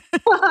 girl.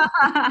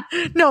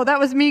 No, that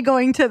was me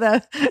going to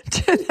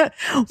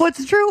the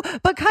what's true,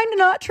 but kind of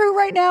not true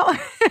right now.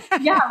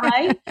 Yeah,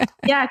 right.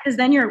 Yeah, because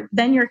then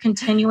you're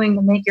continuing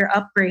to make your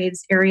upgrades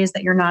areas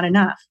that you're not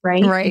enough,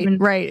 right?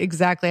 Right.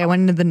 Exactly. I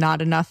went into the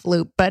not enough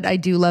loop, but I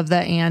do love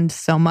that and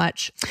so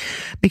much,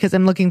 because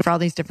I'm looking for all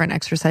these different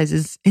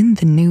exercises in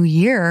the new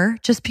year.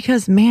 Just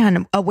because,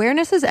 man,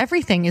 awareness is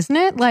everything, isn't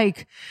it?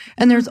 Like,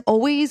 and there's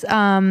always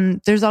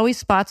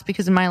spots,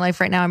 because in my life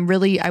right now,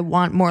 I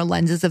want more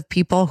lenses of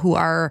people who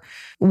are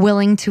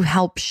willing to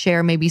help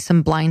share maybe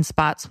some blind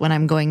spots when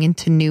I'm going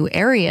into new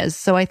areas.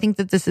 So I think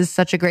that this is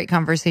such a great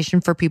conversation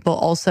for people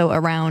also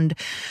around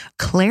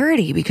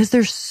clarity, because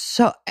there's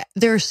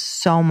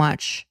so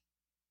much,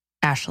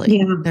 Ashley.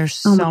 Yeah. There's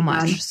so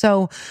much. God.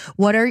 So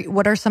what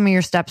are some of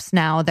your steps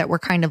now that we're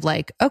kind of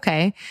like,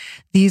 okay,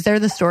 these are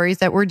the stories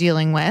that we're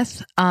dealing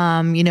with.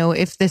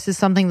 If this is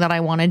something that I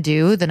want to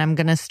do, then I'm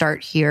going to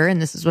start here,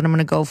 and this is what I'm going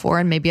to go for.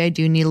 And maybe I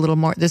do need a little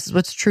more. This is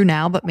what's true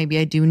now, but maybe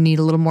I do need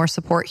a little more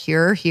support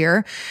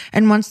here.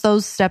 And once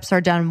those steps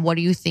are done, what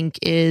do you think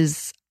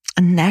is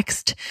a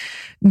next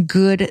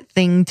good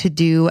thing to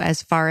do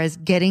as far as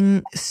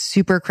getting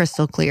super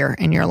crystal clear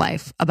in your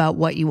life about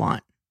what you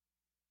want?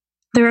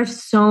 There have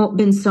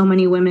been so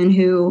many women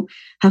who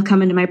have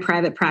come into my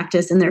private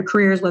practice in their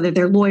careers, whether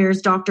they're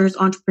lawyers, doctors,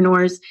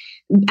 entrepreneurs,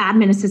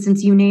 admin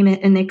assistants, you name it.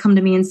 And they come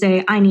to me and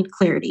say, I need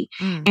clarity.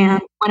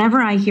 And whenever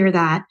I hear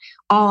that,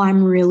 all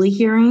I'm really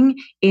hearing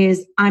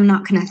is I'm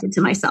not connected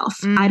to myself.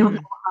 I don't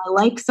know what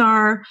my likes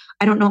are.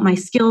 I don't know what my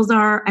skills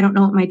are. I don't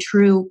know what my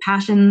true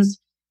passions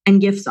and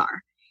gifts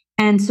are.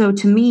 And so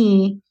to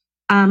me,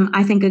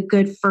 I think a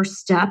good first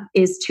step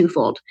is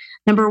twofold.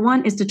 Number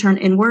one is to turn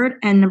inward,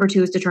 and number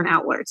two is to turn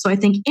outward. So I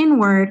think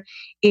inward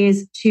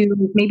is to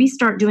maybe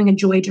start doing a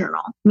joy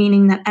journal,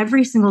 meaning that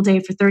every single day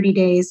for 30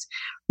 days,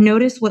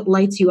 notice what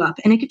lights you up.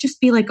 And it could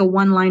just be like a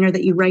one-liner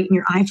that you write in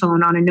your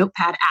iPhone on a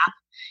notepad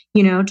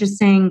app, just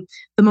saying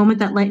the moment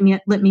that lit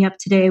me up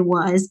today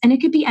was, and it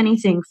could be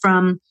anything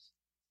from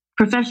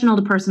professional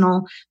to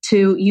personal,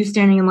 to you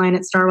standing in line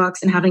at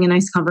Starbucks and having a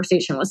nice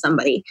conversation with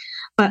somebody.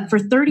 But for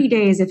 30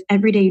 days, if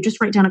every day you just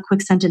write down a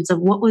quick sentence of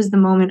what was the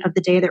moment of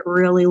the day that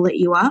really lit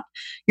you up,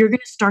 you're going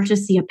to start to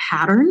see a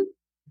pattern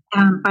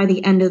by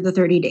the end of the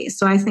 30 days.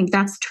 So I think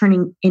that's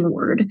turning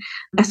inward.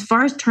 As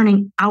far as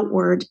turning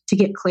outward to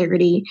get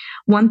clarity,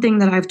 one thing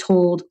that I've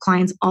told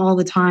clients all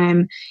the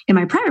time in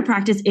my private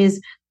practice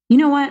is, you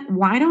know what?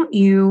 Why don't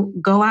you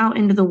go out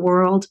into the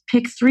world,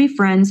 pick 3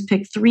 friends,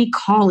 pick 3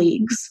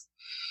 colleagues,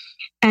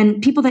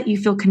 and people that you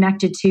feel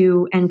connected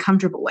to and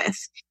comfortable with,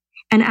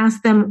 and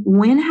ask them,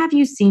 when have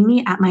you seen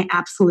me at my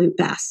absolute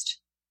best?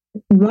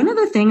 One of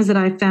the things that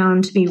I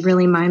found to be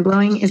really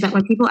mind-blowing is that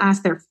when people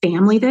ask their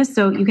family this,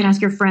 so you can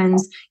ask your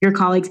friends, your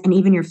colleagues, and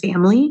even your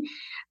family,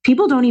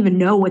 people don't even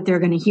know what they're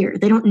going to hear.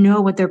 They don't know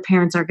what their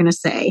parents are going to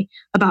say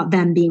about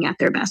them being at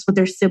their best, what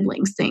their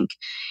siblings think.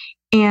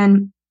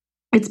 And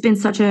it's been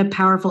such a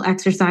powerful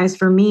exercise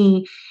for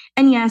me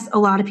And yes, a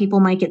lot of people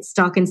might get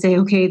stuck and say,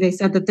 okay, they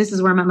said that this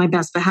is where I'm at my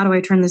best, but how do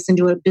I turn this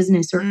into a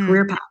business or a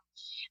career path?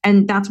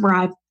 And that's where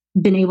I've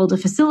been able to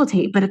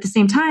facilitate. But at the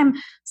same time,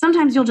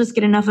 sometimes you'll just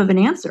get enough of an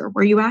answer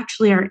where you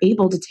actually are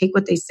able to take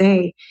what they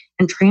say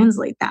and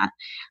translate that.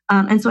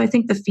 And so I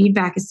think the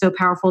feedback is so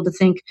powerful to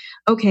think,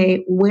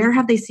 okay, where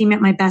have they seen me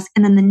at my best?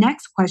 And then the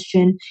next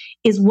question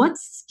is, what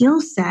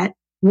skill set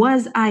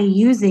was I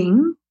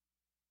using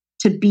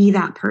to be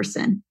that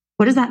person?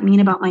 What does that mean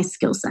about my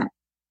skill set?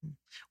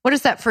 What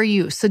is that for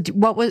you? So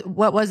what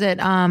was it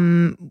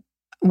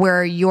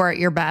where you're at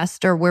your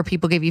best, or where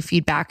people gave you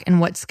feedback, and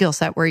what skill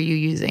set were you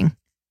using?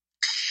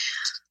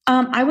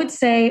 I would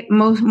say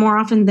more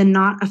often than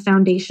not, a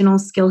foundational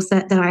skill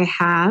set that I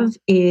have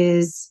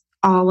is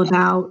all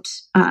about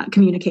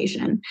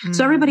communication.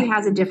 So everybody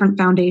has a different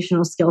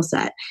foundational skill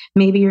set.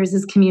 Maybe yours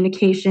is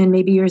communication.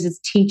 Maybe yours is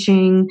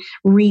teaching,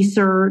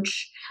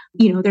 research.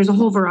 There's a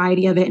whole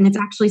variety of it. And it's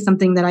actually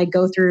something that I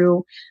go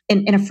through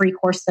in a free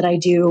course that I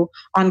do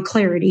on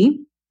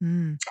clarity.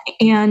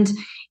 And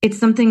it's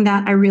something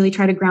that I really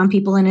try to ground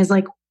people in, is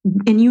like,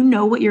 and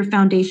what your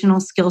foundational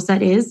skill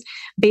set is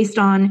based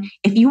on,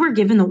 if you were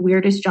given the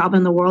weirdest job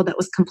in the world that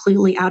was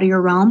completely out of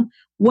your realm,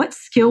 what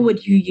skill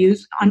would you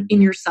use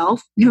in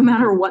yourself, no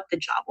matter what the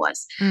job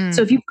was?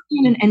 So if you put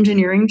me in an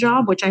engineering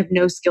job, which I have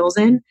no skills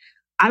in,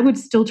 I would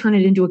still turn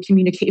it into a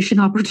communication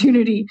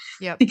opportunity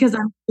because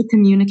I'm a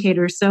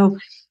communicator. So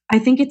I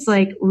think it's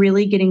like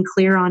really getting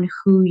clear on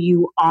who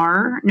you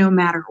are, no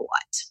matter what.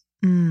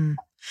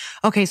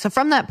 Okay. So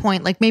from that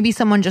point, like maybe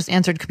someone just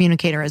answered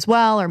communicator as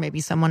well, or maybe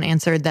someone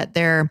answered that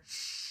they're,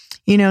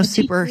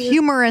 super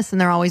humorous and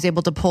they're always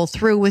able to pull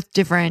through with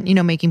different,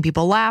 making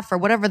people laugh or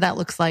whatever that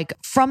looks like.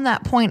 From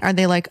that point, are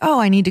they like, oh,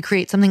 I need to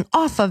create something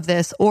off of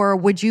this? Or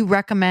would you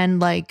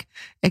recommend like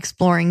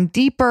exploring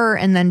deeper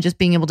and then just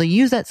being able to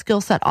use that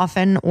skill set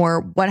often?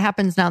 Or what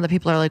happens now that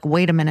people are like,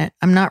 wait a minute,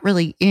 I'm not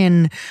really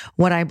in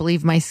what I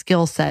believe my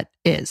skill set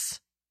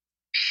is?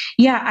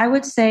 Yeah, I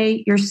would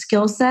say your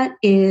skill set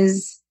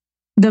is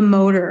the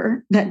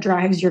motor that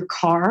drives your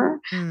car,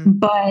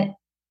 but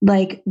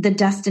like the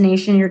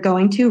destination you're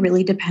going to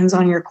really depends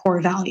on your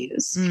core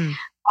values.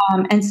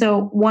 And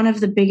so one of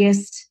the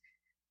biggest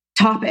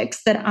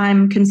topics that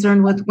I'm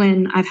concerned with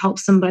when I've helped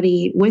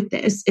somebody with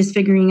this is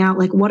figuring out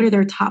like, what are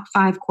their top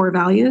 5 core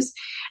values?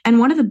 And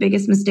one of the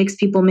biggest mistakes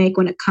people make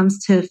when it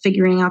comes to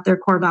figuring out their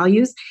core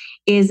values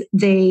is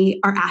they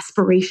are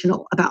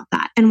aspirational about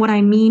that. And what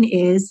I mean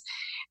is,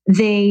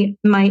 they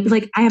might,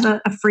 like, I have a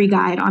free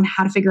guide on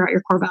how to figure out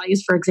your core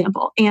values, for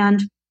example.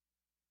 And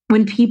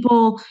when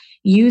people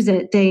use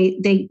it, they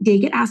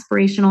get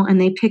aspirational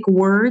and they pick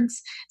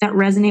words that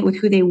resonate with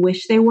who they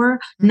wish they were,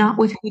 not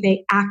with who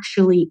they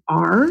actually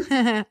are.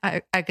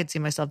 I could see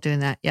myself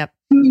doing that. Yep.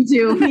 Me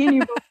too. Me and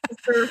you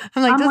both.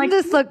 I'm like, doesn't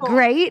this look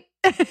great?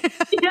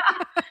 Yeah.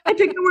 I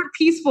picked the word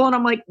peaceful and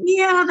I'm like,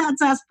 yeah,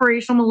 that's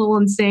aspirational. I'm a little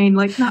insane.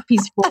 Like, not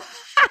peaceful.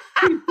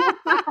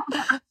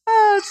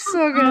 Oh, it's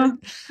so good.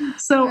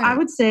 So I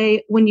would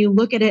say when you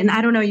look at it, and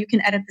I don't know, you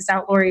can edit this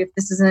out, Lori, if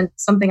this isn't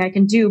something I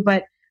can do,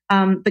 but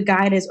the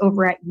guide is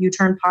over at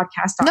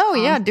uturnpodcast.com. No,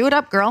 yeah, do it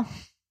up, girl.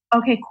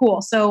 Okay,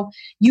 cool. So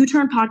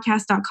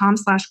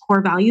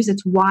uturnpodcast.com/core values.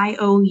 It's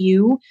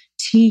YOUTURN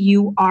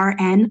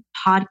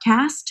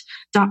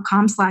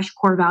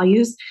podcast.com/core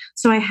values.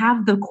 So I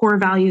have the core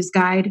values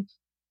guide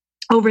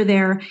over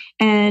there,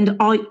 and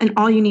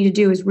all you need to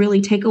do is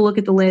really take a look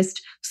at the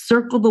list,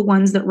 circle the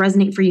ones that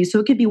resonate for you. So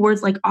it could be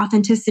words like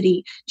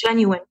authenticity,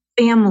 genuine,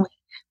 family,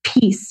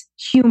 peace,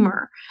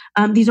 humor.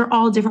 These are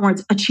all different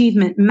words.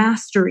 Achievement,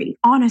 mastery,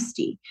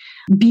 honesty,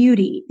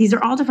 beauty. These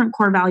are all different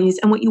core values.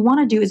 And what you want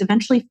to do is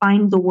eventually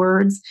find the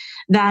words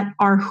that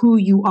are who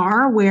you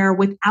are, where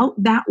without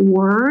that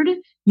word,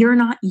 you're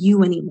not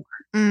you anymore.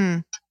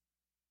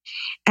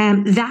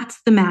 And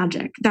that's the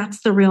magic.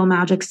 That's the real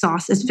magic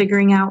sauce, is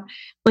figuring out,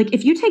 like,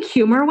 if you take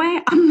humor away,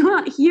 I'm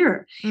not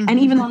here. And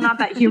even though I'm not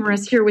that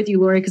humorous here with you,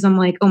 Lori, because I'm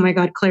like, oh my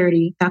God,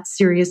 clarity, that's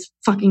serious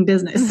fucking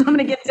business. I'm going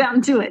to get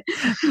down to it.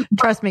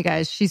 Trust me,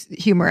 guys, she's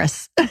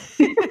humorous.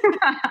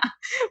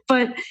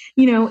 But,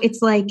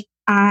 it's like,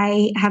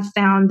 I have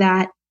found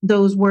that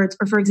those words,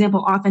 or for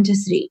example,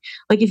 authenticity,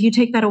 like if you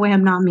take that away,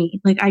 I'm not me.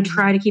 Like, I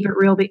try to keep it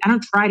real, but I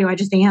don't try to, I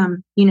just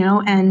am,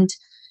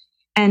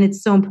 and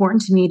it's so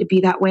important to me to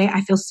be that way.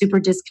 I feel super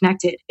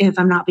disconnected if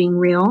I'm not being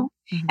real.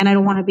 And I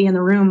don't want to be in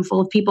the room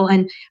full of people.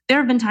 And there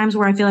have been times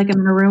where I feel like I'm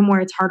in a room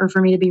where it's harder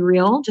for me to be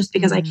real just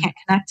because I can't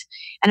connect.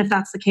 And if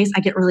that's the case,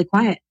 I get really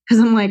quiet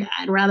because I'm like,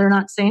 I'd rather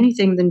not say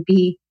anything than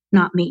be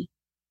not me.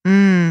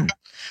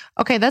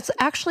 Okay, that's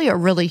actually a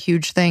really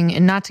huge thing.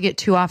 And not to get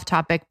too off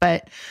topic,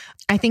 but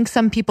I think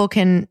some people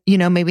can,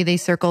 maybe they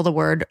circle the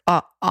word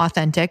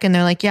authentic and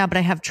they're like, yeah, but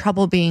I have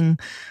trouble being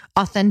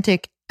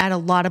authentic at a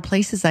lot of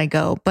places I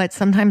go. But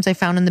sometimes I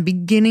found in the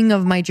beginning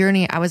of my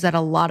journey, I was at a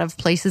lot of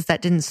places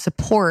that didn't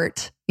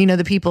support,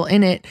 the people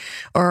in it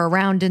or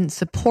around didn't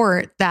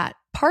support that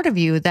part of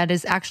you that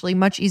is actually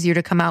much easier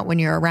to come out when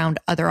you're around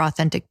other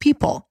authentic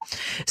people.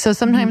 So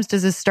sometimes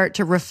does this start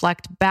to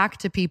reflect back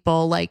to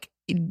people like,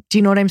 do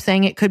you know what I'm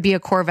saying? It could be a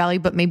core value,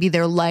 but maybe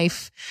their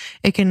life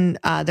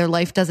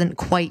doesn't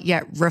quite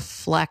yet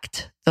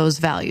reflect those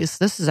values.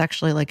 This is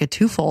actually like a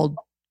twofold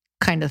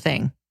kind of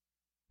thing.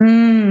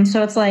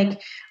 So it's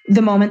like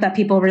the moment that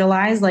people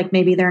realize like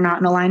maybe they're not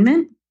in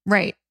alignment.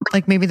 Right.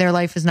 Like maybe their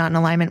life is not in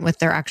alignment with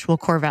their actual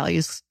core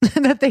values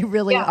that they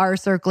really are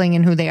circling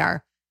in who they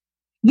are.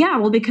 Yeah,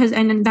 well,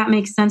 and that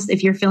makes sense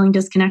if you're feeling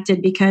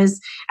disconnected, because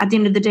at the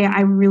end of the day,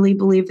 I really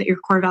believe that your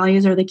core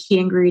values are the key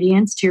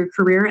ingredients to your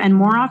career. And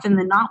more often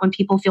than not, when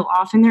people feel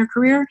off in their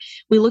career,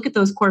 we look at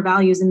those core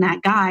values in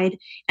that guide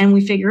and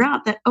we figure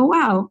out that, oh,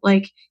 wow,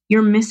 like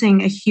you're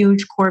missing a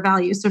huge core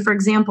value. So for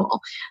example,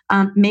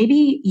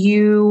 maybe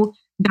you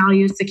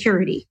value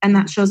security, and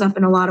that shows up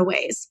in a lot of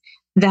ways.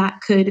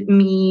 That could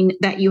mean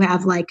that you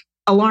have like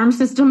alarm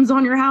systems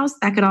on your house.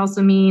 That could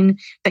also mean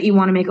that you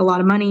want to make a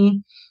lot of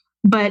money.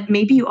 But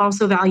maybe you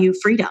also value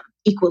freedom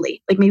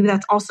equally. Like maybe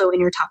that's also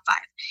in your top 5.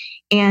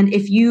 And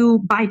if you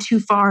buy too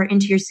far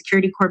into your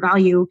security core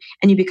value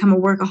and you become a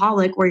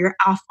workaholic where you're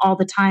off all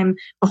the time,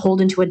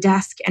 beholden to a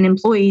desk and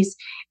employees,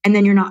 and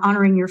then you're not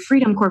honoring your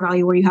freedom core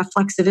value where you have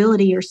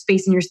flexibility or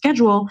space in your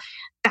schedule,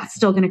 that's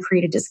still going to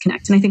create a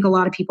disconnect. And I think a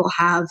lot of people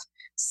have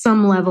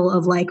some level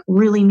of like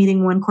really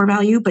meeting one core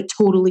value, but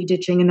totally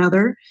ditching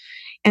another.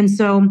 And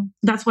so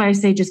that's why I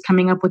say just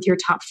coming up with your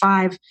top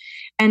 5.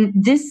 And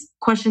this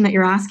question that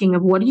you're asking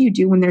of what do you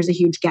do when there's a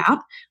huge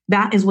gap,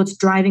 that is what's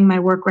driving my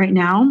work right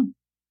now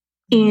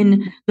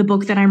in the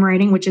book that I'm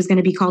writing, which is going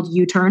to be called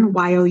U-Turn,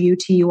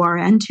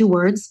 Y-O-U-T-U-R-N, 2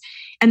 words.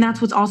 And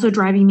that's what's also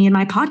driving me in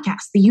my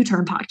podcast, the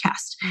U-Turn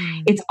podcast.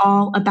 It's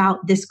all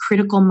about this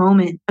critical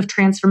moment of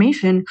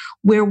transformation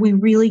where we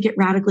really get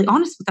radically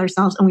honest with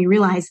ourselves and we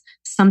realize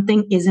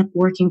something isn't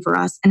working for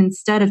us. And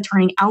instead of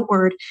turning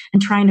outward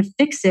and trying to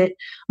fix it,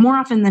 more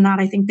often than not,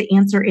 I think the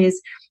answer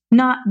is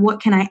not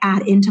what can I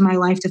add into my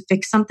life to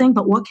fix something,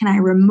 but what can I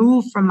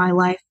remove from my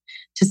life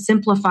to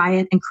simplify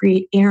it and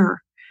create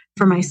air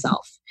for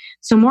myself.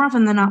 So more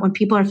often than not, when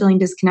people are feeling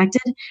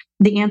disconnected,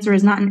 the answer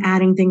is not in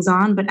adding things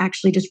on, but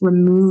actually just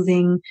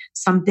removing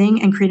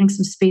something and creating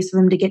some space for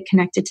them to get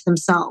connected to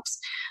themselves.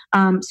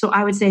 So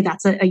I would say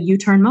that's a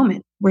U-turn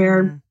moment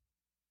where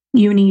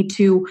you need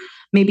to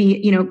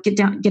maybe,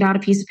 get out a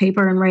piece of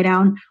paper and write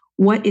down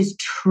what is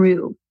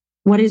true.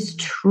 What is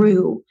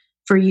true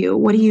for you?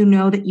 What do you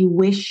know that you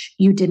wish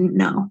you didn't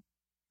know?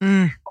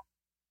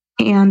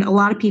 And a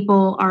lot of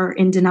people are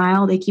in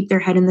denial. They keep their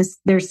head in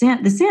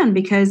the sand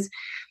because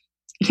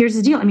here's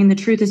the deal. I mean, the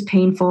truth is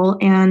painful.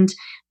 And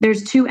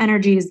there's 2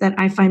 energies that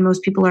I find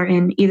most people are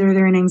in. Either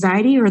they're in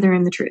anxiety or they're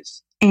in the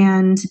truth.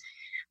 And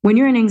when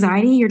you're in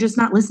anxiety, you're just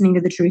not listening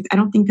to the truth. I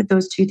don't think that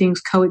those 2 things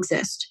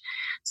coexist.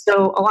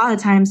 So a lot of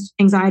times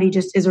anxiety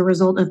just is a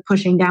result of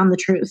pushing down the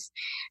truth.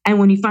 And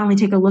when you finally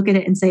take a look at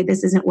it and say,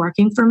 this isn't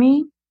working for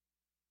me,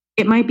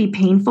 it might be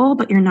painful,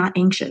 but you're not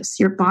anxious.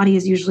 Your body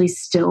is usually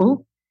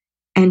still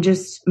and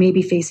just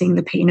maybe facing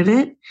the pain of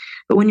it.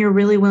 But when you're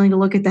really willing to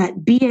look at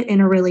that, be it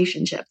in a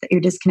relationship that you're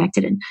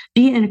disconnected in,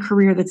 be it in a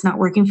career that's not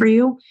working for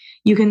you,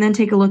 you can then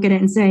take a look at it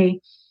and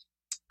say,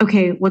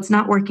 okay, what's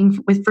not working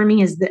for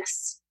me is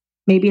this.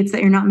 Maybe it's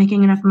that you're not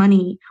making enough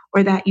money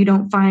or that you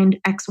don't find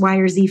X, Y,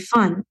 or Z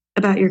fun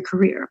about your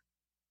career.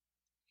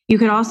 You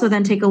could also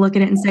then take a look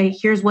at it and say,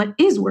 here's what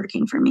is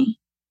working for me.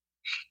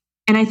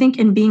 And I think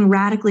in being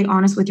radically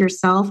honest with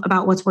yourself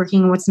about what's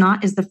working and what's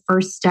not is the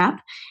first step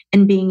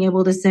in being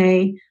able to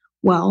say,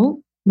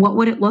 well, what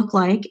would it look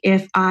like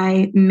if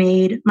I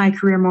made my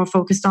career more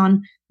focused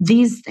on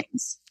these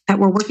things that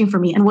were working for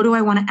me? And what do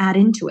I want to add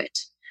into it?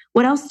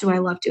 What else do I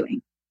love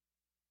doing?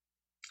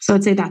 So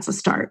I'd say that's a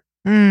start.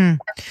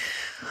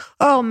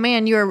 Oh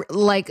man, you're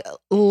like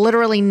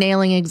literally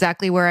nailing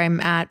exactly where I'm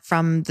at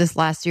from this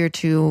last year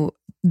to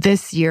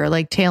this year,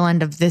 like tail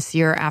end of this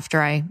year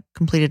after I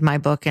completed my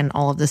book and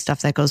all of the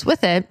stuff that goes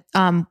with it,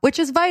 which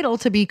is vital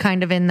to be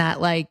kind of in that,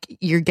 like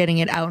you're getting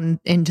it out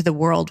into the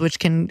world, which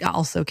can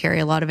also carry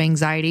a lot of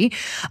anxiety.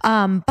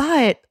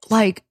 But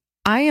like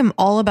I am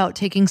all about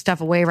taking stuff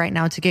away right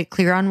now to get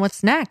clear on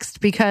what's next,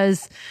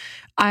 because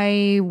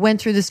I went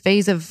through this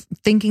phase of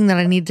thinking that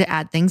I needed to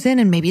add things in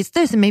and maybe it's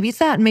this and maybe it's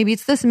that and maybe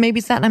it's this and maybe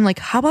it's that. And I'm like,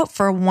 how about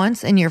for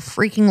once in your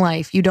freaking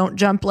life, you don't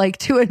jump like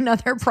to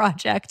another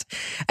project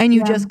and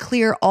you just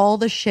clear all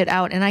the shit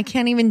out. And I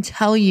can't even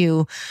tell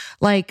you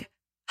like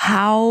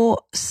how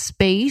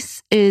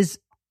space is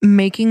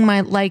making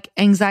my like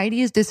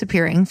anxiety is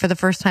disappearing for the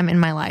first time in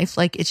my life.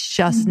 Like it's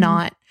just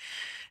not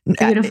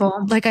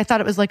beautiful. Like I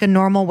thought it was like a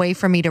normal way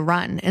for me to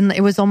run. And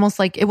it was almost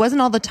like, it wasn't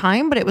all the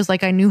time, but it was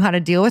like, I knew how to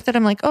deal with it.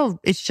 I'm like, oh,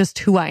 it's just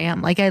who I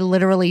am. Like I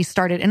literally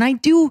started, and I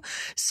do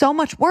so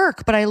much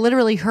work, but I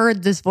literally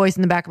heard this voice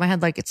in the back of my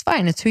head, like, it's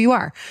fine. It's who you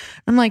are.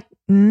 I'm like,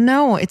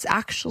 no, it's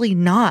actually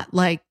not.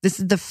 Like, this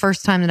is the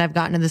first time that I've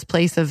gotten to this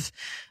place of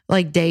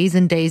like days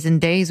and days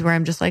and days where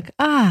I'm just like,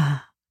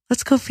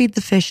 let's go feed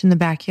the fish in the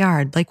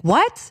backyard. Like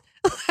what?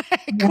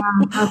 Yeah,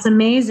 that's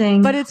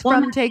amazing. But it's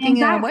from taking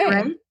it away.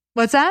 Right?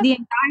 What's that? The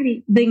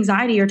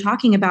anxiety you're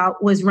talking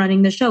about was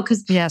running the show,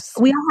 because yes,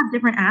 we all have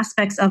different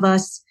aspects of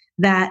us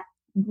that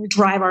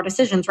drive our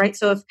decisions, right?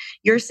 So if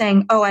you're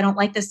saying, oh, I don't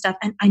like this stuff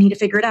and I need to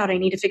figure it out,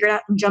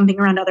 and jumping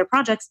around to other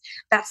projects,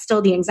 that's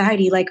still the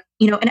anxiety. Like,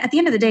 and at the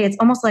end of the day, it's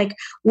almost like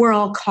we're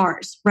all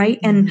cars, right?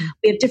 And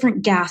we have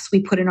different gas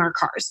we put in our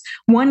cars.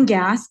 One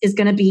gas is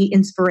going to be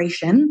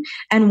inspiration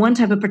and one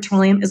type of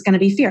petroleum is going to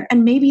be fear.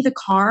 And maybe the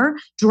car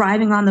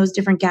driving on those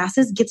different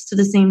gases gets to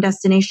the same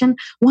destination.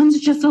 One's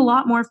just a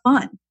lot more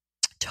fun.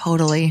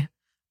 Totally.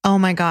 Oh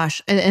my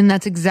gosh. And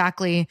that's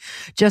exactly,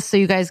 just so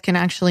you guys can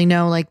actually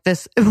know, like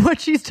this,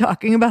 what she's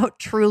talking about,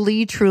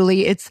 truly,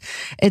 it's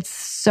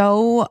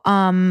so,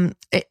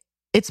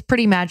 it's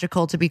pretty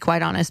magical, to be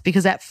quite honest,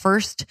 because at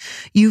first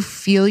you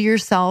feel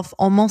yourself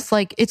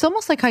it's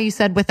almost like how you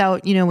said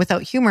without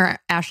humor,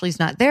 Ashley's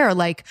not there.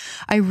 Like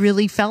I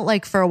really felt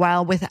like for a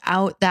while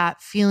without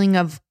that feeling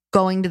of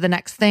going to the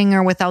next thing,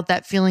 or without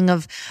that feeling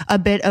of a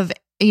bit of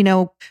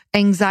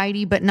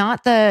anxiety, but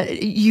not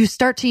you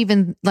start to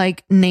even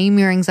like name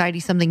your anxiety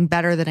something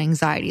better than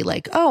anxiety.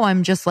 Like, oh,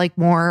 I'm just like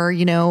more,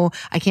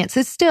 I can't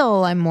sit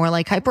still. I'm more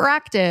like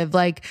hyperactive.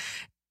 Like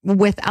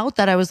without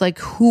that, I was like,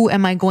 who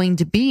am I going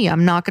to be?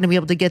 I'm not going to be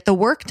able to get the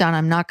work done.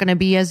 I'm not going to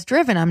be as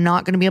driven. I'm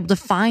not going to be able to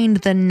find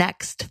the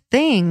next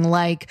thing.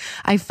 Like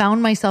I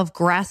found myself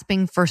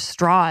grasping for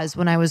straws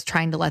when I was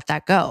trying to let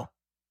that go.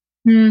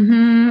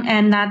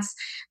 And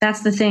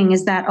that's the thing,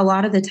 is that a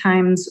lot of the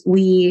times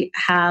we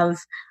have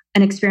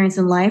an experience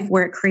in life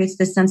where it creates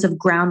this sense of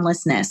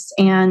groundlessness.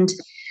 And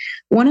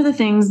one of the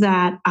things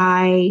that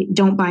I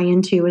don't buy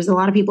into is a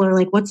lot of people are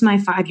like, what's my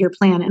 5-year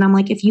plan? And I'm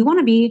like, if you want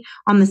to be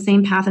on the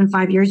same path in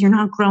 5 years, you're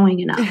not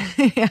growing enough.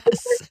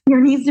 Yes.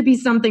 There needs to be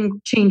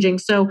something changing.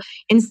 So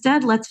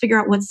instead, let's figure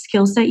out what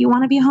skill set you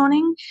want to be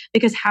honing,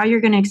 because how you're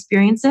going to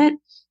experience it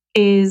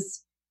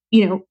is,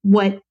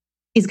 what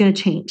is going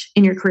to change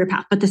in your career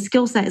path, but the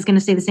skill set is going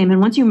to stay the same. And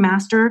once you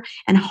master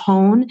and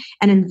hone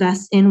and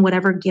invest in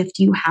whatever gift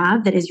you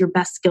have that is your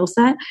best skill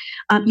set,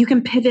 you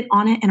can pivot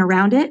on it and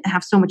around it and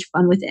have so much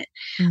fun with it.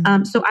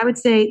 So I would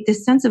say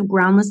this sense of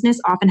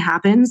groundlessness often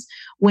happens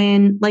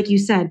when, like you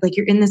said, like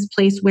you're in this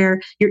place where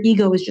your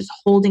ego is just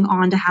holding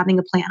on to having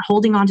a plan,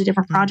 holding on to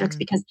different projects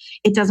because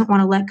it doesn't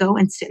want to let go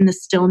and sit in the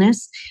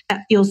stillness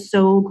that feels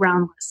so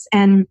groundless.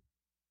 And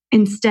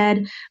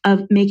instead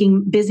of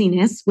making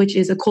busyness, which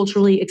is a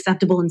culturally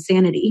acceptable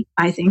insanity,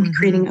 I think,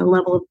 creating a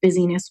level of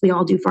busyness we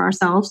all do for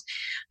ourselves,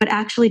 but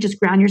actually just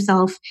ground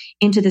yourself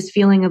into this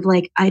feeling of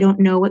like, I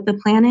don't know what the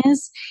plan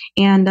is.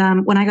 And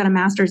when I got a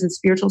master's in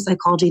spiritual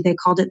psychology, they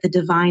called it the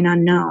divine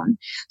unknown.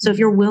 So if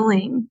you're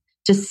willing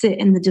to sit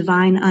in the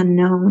divine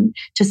unknown,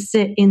 to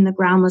sit in the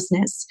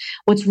groundlessness,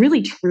 what's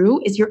really true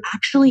is you're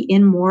actually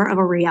in more of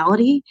a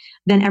reality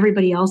than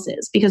everybody else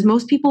is, because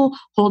most people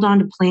hold on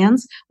to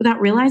plans without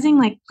realizing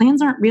like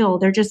plans aren't real.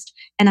 They're just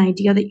an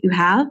idea that you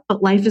have,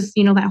 but life is,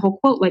 that whole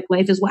quote, like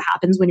life is what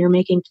happens when you're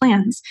making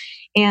plans.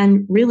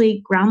 And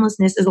really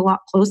groundlessness is a lot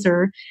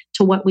closer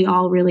to what we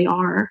all really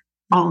are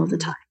all of the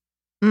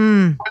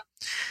time.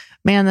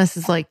 Man, this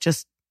is like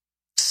just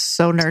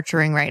so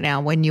nurturing right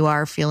now when you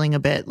are feeling a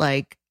bit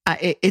like,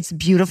 it's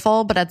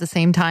beautiful, but at the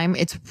same time,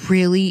 it's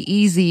really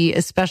easy,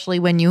 especially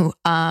when you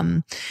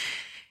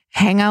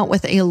hang out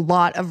with a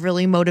lot of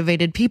really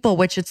motivated people,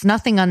 which it's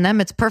nothing on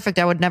them. It's perfect.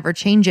 I would never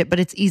change it,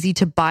 but it's easy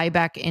to buy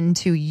back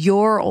into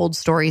your old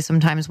story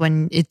sometimes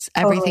when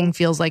everything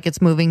feels like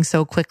it's moving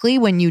so quickly,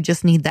 when you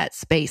just need that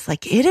space.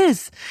 Like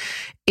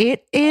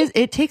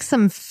it takes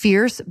some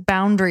fierce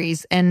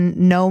boundaries and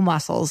no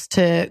muscles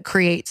to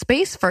create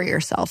space for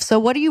yourself. So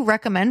what do you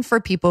recommend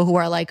for people who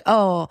are like,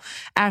 oh,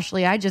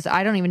 Ashley, I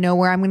don't even know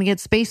where I'm going to get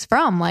space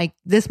from. Like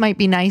this might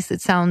be nice.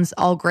 It sounds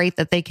all great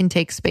that they can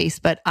take space,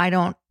 but I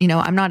don't,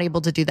 I'm not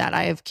able to do that.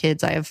 I have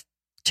kids. I have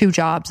 2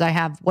 jobs. I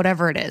have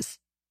whatever it is.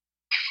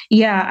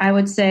 Yeah, I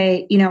would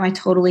say, I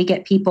totally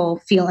get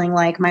people feeling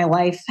like my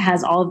life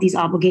has all of these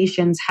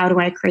obligations. How do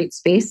I create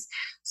space?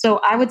 So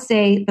I would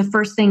say the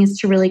first thing is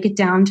to really get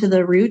down to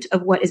the root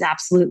of what is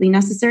absolutely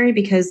necessary,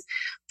 because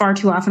far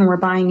too often we're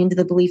buying into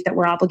the belief that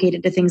we're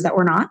obligated to things that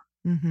we're not.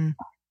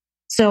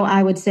 So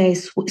I would say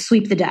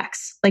sweep the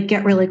decks, like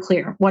get really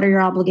clear. What are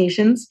your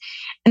obligations?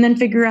 And then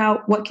figure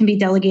out what can be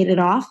delegated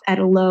off at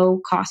a low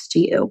cost to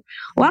you.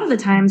 A lot of the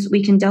times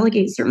we can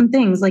delegate certain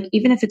things, like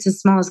even if it's as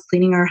small as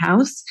cleaning our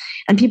house,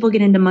 and people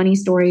get into money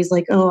stories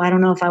like, oh, I don't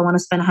know if I want to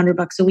spend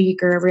 $100 a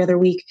week or every other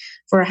week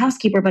for a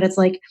housekeeper. But it's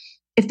like,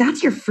 if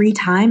that's your free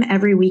time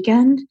every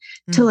weekend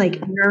to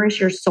like nourish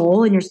your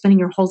soul and you're spending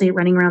your whole day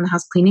running around the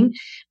house cleaning,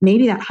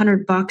 maybe that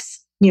 $100,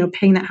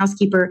 paying that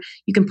housekeeper,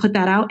 you can put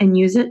that out and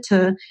use it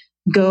to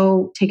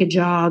go take a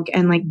jog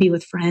and like be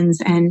with friends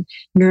and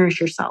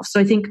nourish yourself. So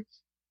I think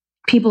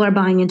people are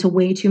buying into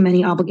way too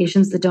many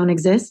obligations that don't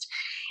exist.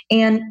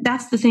 And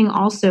that's the thing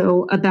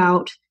also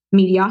about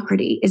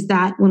mediocrity, is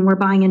that when we're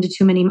buying into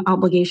too many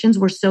obligations,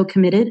 we're so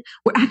committed,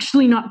 we're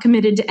actually not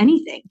committed to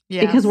anything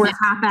because we're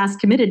half-ass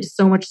committed to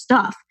so much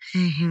stuff.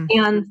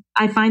 And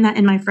I find that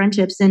in my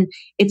friendships, and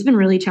it's been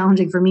really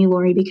challenging for me,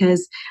 Lori,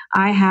 because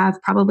I have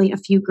probably a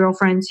few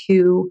girlfriends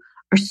who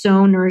are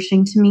so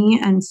nourishing to me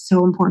and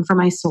so important for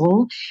my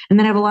soul. And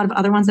then I have a lot of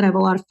other ones that I have a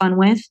lot of fun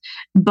with.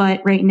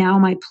 But right now,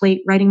 my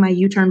plate, writing my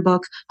U-Turn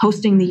book,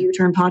 hosting the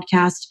U-Turn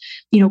podcast,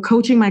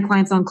 coaching my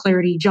clients on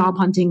clarity, job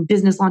hunting,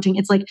 business launching.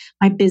 It's like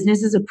my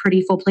business is a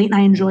pretty full plate and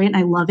I enjoy it and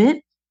I love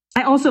it.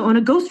 I also own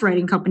a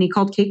ghostwriting company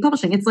called Cake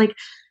Publishing. It's like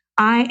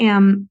I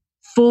am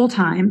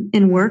full-time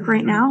in work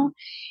right now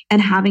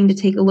and having to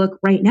take a look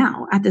right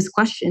now at this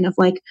question of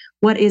like,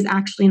 what is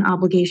actually an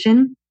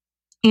obligation?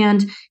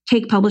 And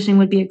Cake Publishing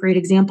would be a great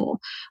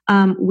example.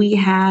 We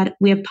have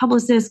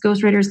publicists,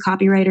 ghostwriters,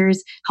 copywriters,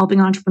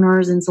 helping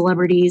entrepreneurs and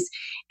celebrities.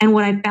 And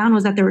what I found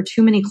was that there were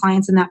too many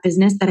clients in that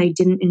business that I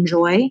didn't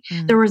enjoy.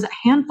 There was a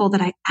handful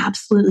that I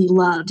absolutely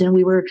loved. And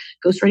we were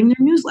ghostwriting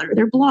their newsletter,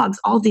 their blogs,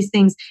 all of these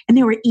things. And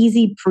they were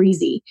easy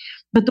breezy.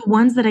 But the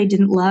ones that I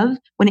didn't love,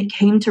 when it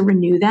came to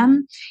renew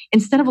them,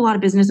 instead of a lot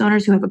of business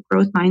owners who have a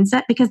growth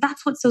mindset, because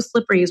that's what's so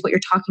slippery is what you're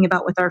talking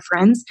about with our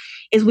friends,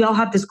 is we all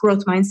have this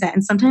growth mindset.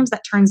 And sometimes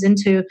that turns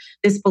into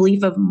this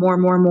belief of more.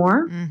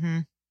 Mm-hmm.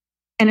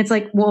 And it's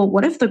like, well,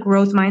 what if the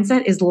growth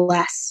mindset is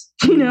less?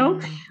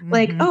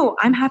 Like, oh,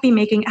 I'm happy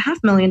making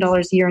 $500,000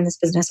 a year in this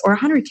business or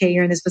 $100K a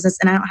year in this business,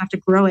 and I don't have to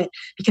grow it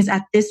because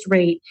at this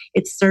rate,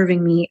 it's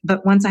serving me.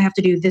 But once I have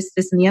to do this,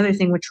 and the other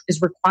thing, which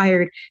is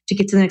required to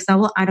get to the next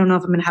level, I don't know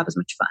if I'm going to have as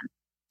much fun.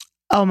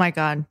 Oh my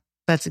God.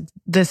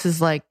 This is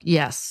like,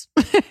 yes.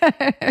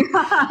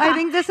 I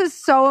think this is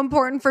so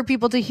important for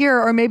people to hear,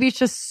 or maybe it's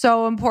just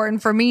so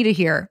important for me to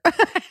hear.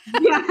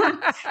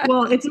 Yeah.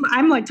 Well,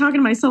 I'm like talking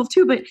to myself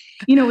too, but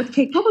with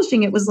Cake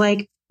Publishing, it was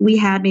like, we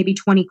had maybe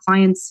 20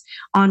 clients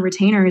on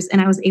retainers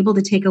and I was able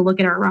to take a look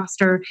at our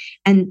roster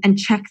and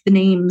check the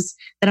names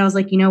that I was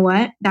like, you know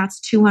what, that's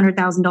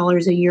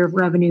 $200,000 a year of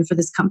revenue for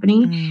this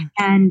company.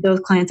 And those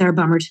clients are a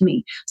bummer to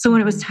me. So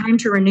when it was time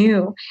to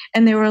renew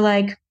and they were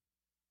like,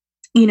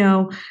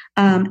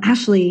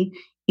 Ashley,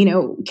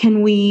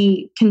 can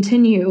we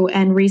continue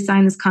and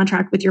re-sign this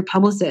contract with your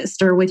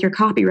publicist or with your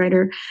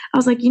copywriter? I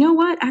was like, you know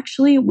what?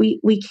 Actually,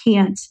 we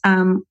can't.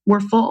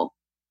 We're full.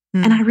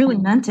 And I really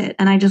meant it.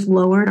 And I just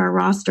lowered our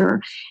roster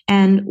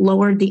and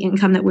lowered the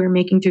income that we were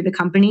making through the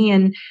company.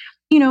 And,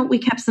 we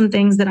kept some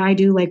things that I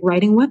do, like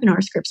writing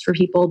webinar scripts for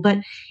people, but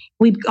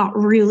we got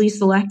really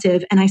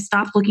selective. And I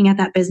stopped looking at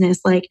that business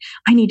like,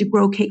 I need to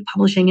grow Cake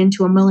Publishing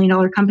into $1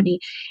 million company.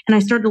 And I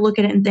started to look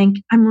at it and think,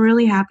 I'm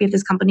really happy if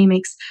this company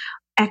makes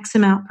X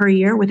amount per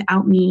year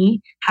without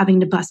me having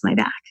to bust my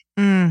back.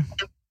 And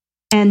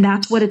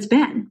that's what it's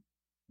been.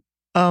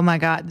 Oh my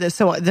God.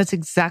 So that's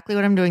exactly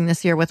what I'm doing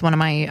this year with one of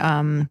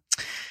my,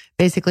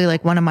 basically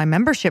like one of my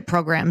membership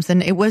programs.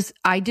 And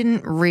I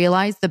didn't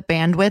realize the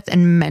bandwidth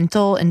and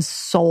mental and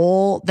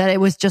soul that it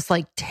was just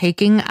like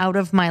taking out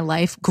of my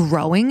life,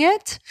 growing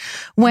it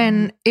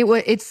when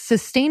it's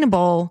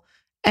sustainable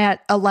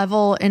at a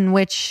level in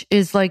which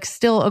is like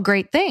still a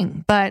great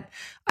thing. But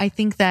I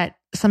think that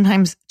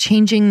sometimes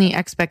changing the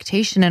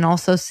expectation and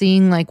also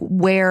seeing like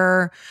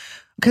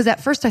because at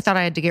first I thought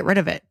I had to get rid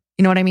of it.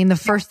 You know what I mean? The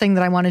first thing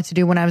that I wanted to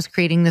do when I was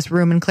creating this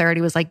room in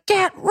Clarity was like,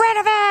 get rid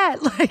of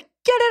it. Like,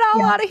 get it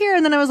all out of here.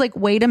 And then I was like,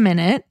 wait a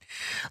minute,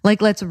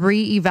 like, let's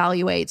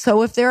reevaluate.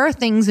 So if there are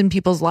things in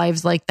people's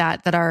lives like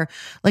that are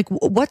like,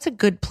 what's a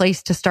good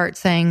place to start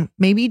saying,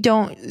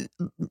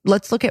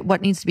 let's look at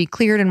what needs to be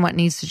cleared and what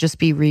needs to just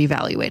be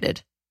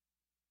reevaluated.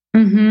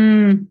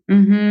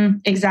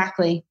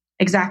 Exactly.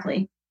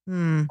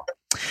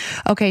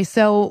 Okay.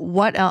 So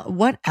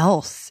what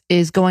else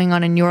is going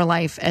on in your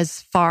life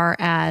as far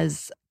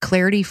as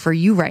clarity for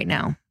you right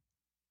now?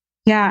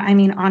 Yeah, I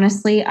mean,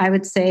 honestly, I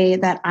would say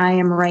that I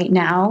am right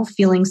now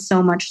feeling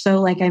so much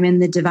so like I'm in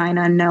the divine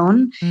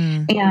unknown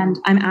and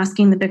I'm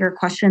asking the bigger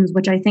questions,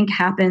 which I think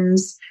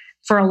happens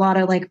for a lot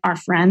of like our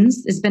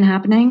friends. It's been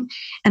happening.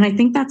 And I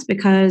think that's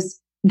because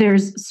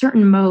there's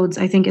certain modes,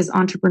 I think, as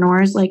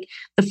entrepreneurs. Like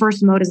the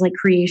first mode is like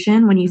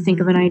creation, when you think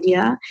of an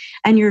idea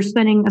and you're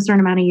spending a certain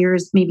amount of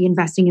years maybe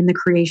investing in the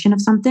creation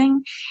of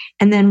something.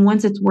 And then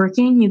once it's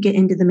working, you get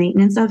into the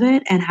maintenance of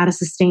it and how to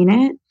sustain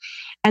it.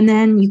 And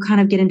then you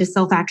kind of get into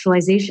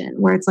self-actualization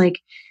where it's like,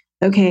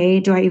 okay,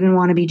 do I even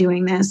want to be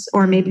doing this?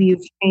 Or maybe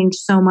you've changed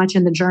so much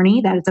in the journey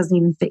that it doesn't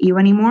even fit you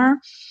anymore.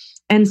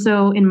 And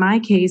so in my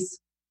case,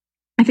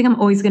 I think I'm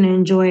always going to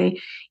enjoy,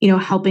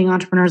 helping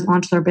entrepreneurs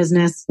launch their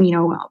business,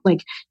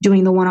 like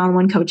doing the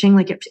one-on-one coaching,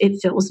 like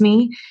it fills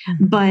me.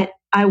 But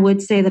I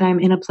would say that I'm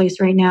in a place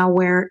right now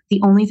where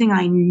the only thing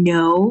I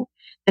know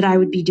that I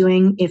would be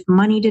doing if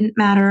money didn't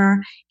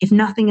matter, if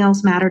nothing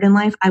else mattered in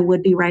life, I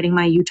would be writing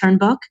my U-Turn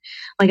book.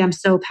 Like I'm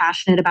so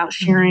passionate about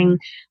sharing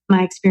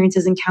my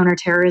experiences in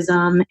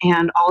counterterrorism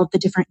and all of the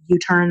different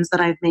U-turns that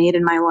I've made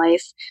in my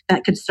life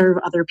that could serve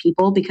other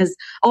people, because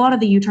a lot of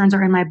the U-turns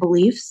are in my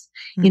beliefs,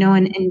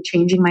 and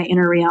changing my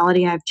inner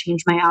reality. I've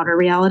changed my outer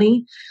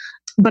reality.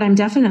 But I'm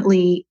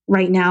definitely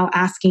right now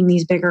asking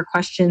these bigger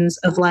questions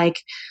of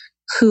like,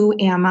 who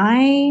am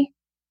I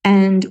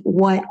and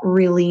what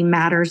really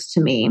matters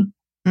to me?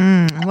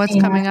 What's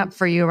coming up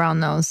for you around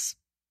those?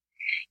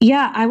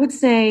 Yeah, I would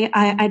say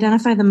I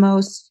identify the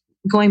most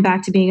going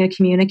back to being a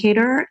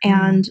communicator.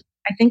 And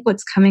I think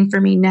what's coming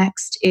for me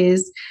next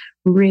is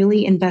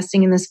really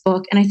investing in this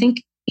book. And I think,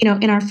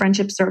 in our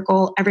friendship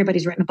circle,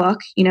 everybody's written a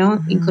book,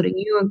 including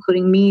you,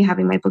 including me,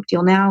 having my book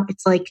deal now.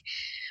 It's like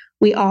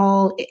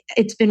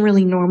it's been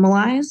really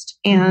normalized.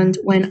 And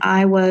when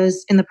I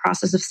was in the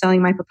process of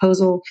selling my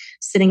proposal,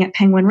 sitting at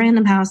Penguin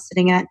Random House,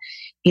 sitting at,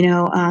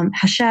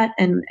 Hachette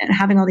and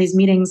having all these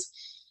meetings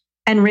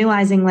and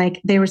realizing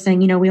like they were saying,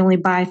 we only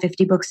buy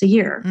 50 books a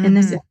year in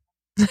this. And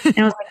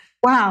I was like,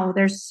 wow,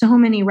 there's so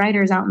many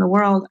writers out in the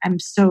world. I'm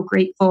so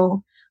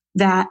grateful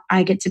that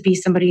I get to be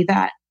somebody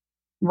that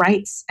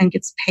writes and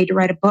gets paid to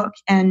write a book.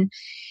 And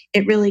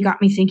it really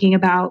got me thinking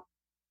about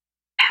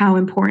how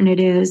important it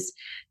is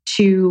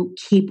to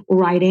keep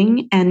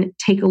writing and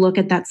take a look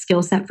at that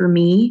skill set for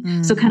me.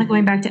 So kind of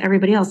going back to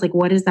everybody else, like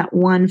what is that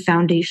one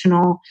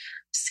foundational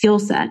skill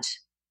set?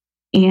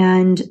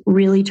 And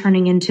really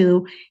turning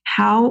into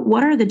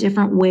what are the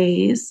different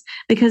ways?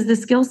 Because the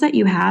skill set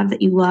you have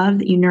that you love,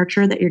 that you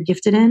nurture, that you're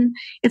gifted in,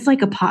 it's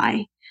like a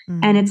pie.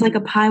 And it's like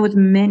a pie with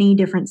many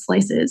different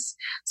slices.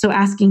 So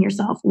asking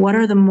yourself, what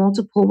are the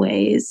multiple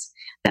ways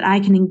that I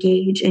can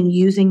engage in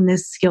using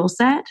this skill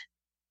set?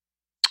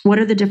 What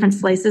are the different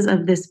slices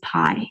of this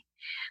pie?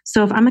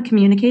 So if I'm a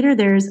communicator,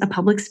 there's a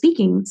public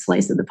speaking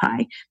slice of the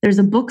pie. There's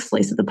a book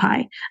slice of the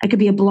pie. I could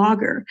be a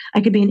blogger. I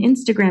could be an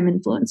Instagram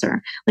influencer.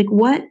 Like,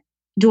 what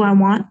do I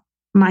want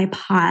my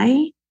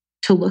pie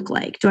to look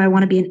like? Do I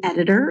want to be an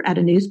editor at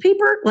a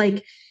newspaper?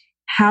 Like,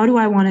 how do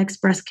I want to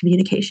express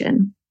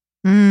communication?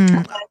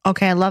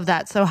 Okay, I love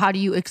that. So how do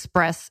you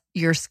express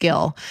your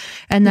skill?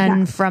 And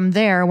then from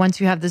there,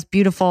 once you have this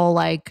beautiful,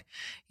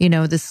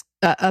 this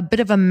a bit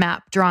of a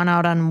map drawn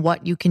out on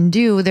what you can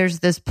do,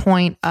 there's this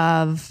point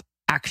of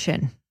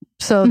action.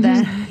 So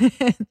then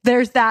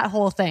there's that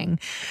whole thing.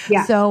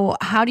 Yeah. So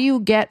how do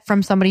you get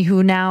from somebody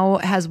who now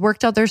has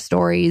worked out their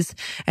stories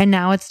and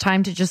now it's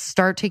time to just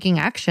start taking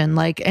action?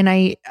 And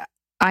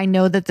I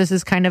know that this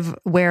is kind of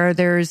where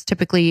there's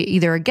typically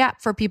either a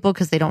gap for people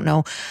because they don't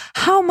know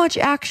how much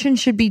action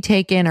should be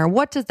taken or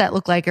what does that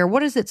look like or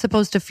what is it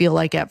supposed to feel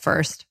like at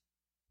first?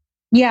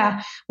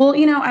 Yeah. Well,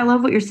 I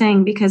love what you're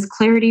saying because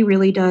clarity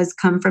really does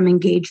come from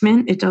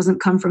engagement. It doesn't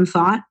come from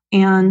thought.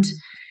 And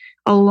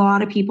a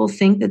lot of people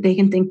think that they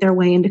can think their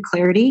way into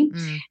clarity.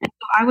 And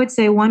so I would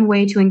say one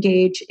way to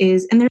engage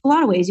is, and there's a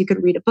lot of ways. You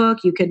could read a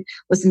book, you could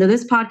listen to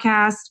this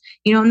podcast,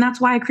 and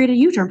that's why I created a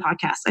U-Turn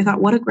podcast. I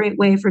thought, what a great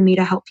way for me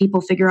to help people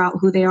figure out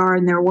who they are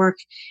in their work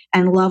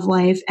and love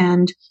life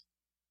and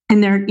in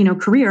their,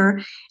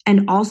 career,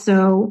 and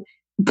also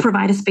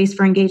provide a space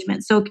for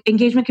engagement. So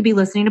engagement could be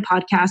listening to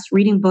podcasts,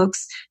 reading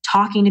books,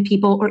 talking to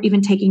people, or even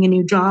taking a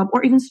new job,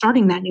 or even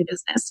starting that new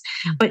business.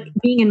 But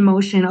being in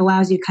motion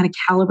allows you to kind of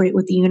calibrate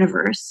with the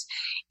universe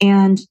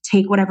and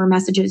take whatever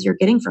messages you're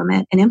getting from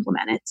it and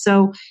implement it.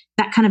 So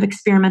that kind of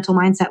experimental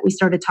mindset we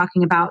started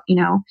talking about,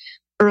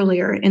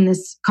 earlier in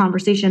this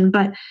conversation.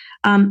 But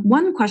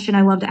one question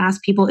I love to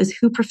ask people is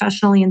who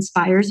professionally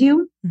inspires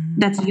you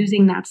that's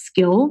using that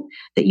skill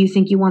that you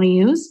think you want to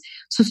use.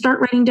 So start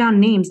writing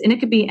down names. And it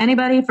could be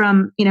anybody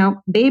from,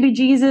 baby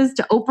Jesus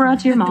to Oprah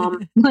to your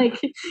mom,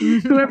 like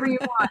whoever you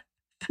want.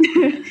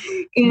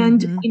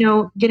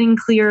 And, getting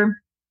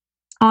clear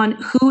on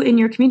who in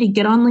your community,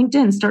 get on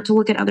LinkedIn, start to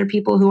look at other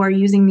people who are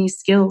using these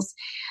skills.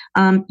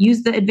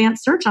 Use the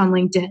advanced search on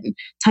LinkedIn,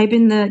 type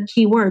in the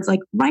keywords like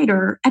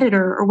writer,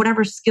 editor, or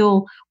whatever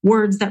skill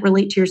words that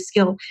relate to your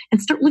skill,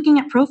 and start looking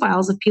at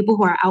profiles of people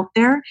who are out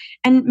there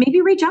and maybe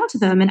reach out to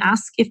them and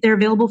ask if they're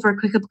available for a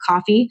quick cup of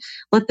coffee.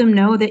 Let them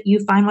know that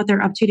you find what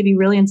they're up to be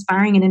really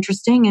inspiring and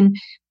interesting. And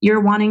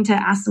you're wanting to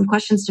ask some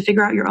questions to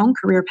figure out your own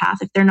career path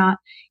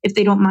if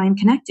they don't mind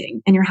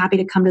connecting and you're happy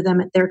to come to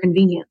them at their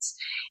convenience.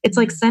 It's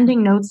like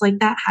sending notes like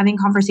that, having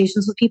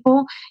conversations with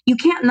people. You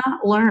can't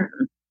not learn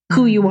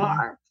who you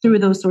are through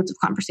those sorts of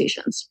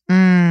conversations.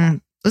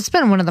 It's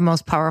been one of the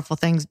most powerful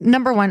things.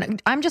 Number one,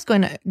 I'm just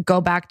going to go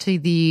back to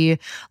the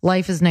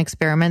life is an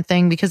experiment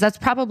thing because that's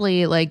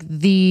probably like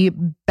the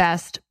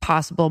best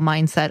possible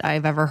mindset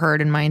I've ever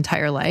heard in my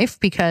entire life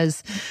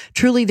because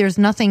truly there's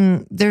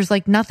nothing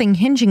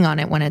hinging on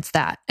it when it's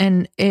that.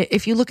 And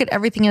if you look at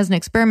everything as an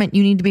experiment,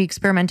 you need to be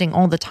experimenting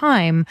all the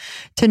time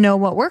to know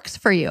what works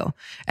for you.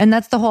 And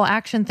that's the whole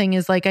action thing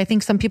is like, I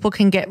think some people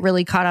can get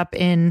really caught up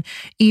in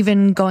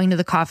even going to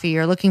the coffee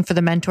or looking for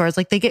the mentors.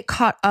 Like they get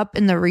caught up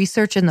in the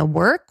research and the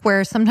work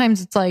where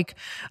sometimes it's like,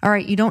 all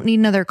right, you don't need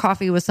another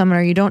coffee with someone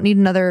or you don't need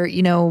another,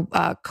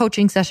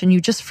 coaching session.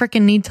 You just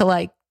freaking need to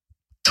like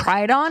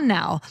try it on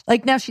now.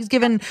 Like now Ashley's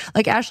given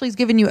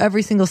you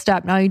every single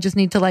step. Now you just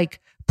need to like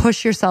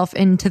push yourself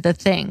into the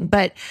thing.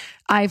 But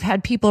I've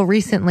had people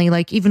recently,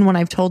 like even when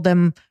I've told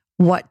them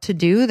what to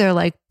do, they're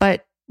like,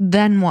 but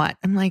then what?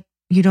 I'm like,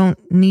 you don't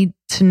need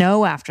to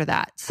know after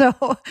that. So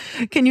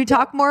can you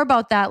talk more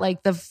about that?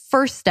 Like the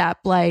first step,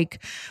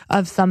 like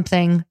of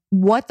something,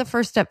 what the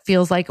first step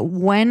feels like,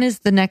 when is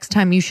the next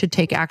time you should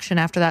take action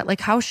after that? Like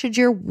how should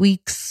your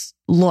weeks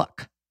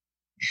look?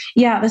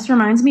 Yeah, this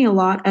reminds me a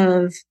lot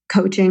of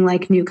coaching,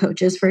 like new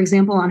coaches, for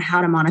example, on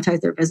how to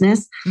monetize their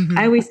business. Mm-hmm.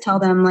 I always tell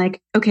them,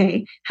 like,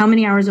 okay, how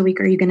many hours a week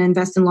are you going to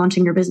invest in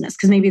launching your business?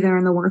 Because maybe they're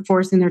in the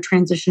workforce and they're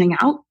transitioning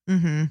out.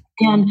 Mm-hmm.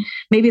 And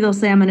maybe they'll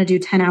say, I'm going to do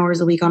 10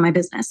 hours a week on my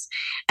business.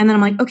 And then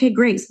I'm like, okay,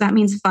 great. So that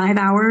means 5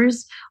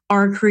 hours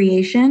are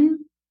creation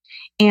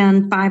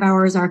and 5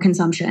 hours are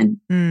consumption.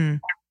 Mm.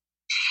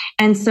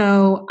 And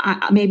so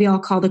maybe I'll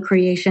call the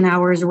creation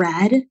hours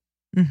red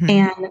Mm-hmm.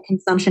 and the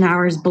consumption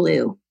hours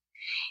blue.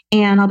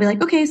 And I'll be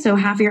like, okay, so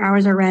half your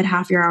hours are red,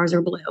 half your hours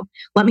are blue.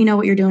 Let me know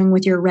what you're doing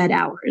with your red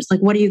hours.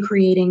 Like, what are you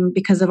creating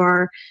because of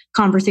our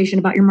conversation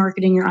about your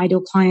marketing, your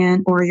ideal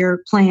client, or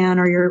your plan,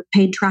 or your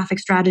paid traffic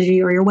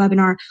strategy, or your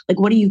webinar? Like,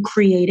 what are you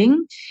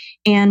creating?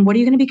 And what are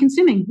you going to be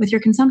consuming with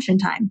your consumption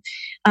time?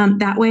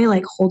 That way,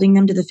 like holding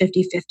them to the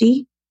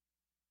 50-50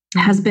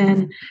 has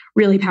been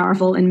really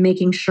powerful in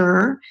making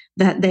sure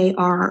that they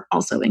are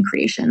also in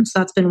creation. So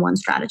that's been one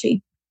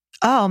strategy.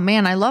 Oh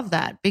man, I love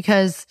that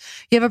because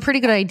you have a pretty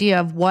good idea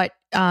of what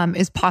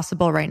is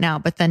possible right now,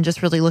 but then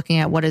just really looking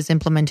at what is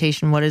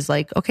implementation, what is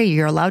like, okay,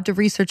 you're allowed to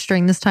research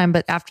during this time,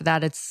 but after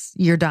that,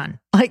 you're done.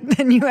 Like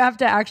then you have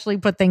to actually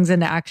put things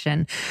into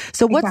action.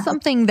 So what's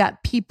something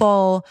that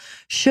people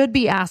should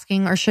be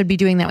asking or should be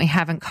doing that we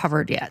haven't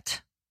covered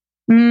yet?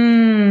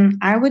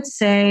 I would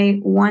say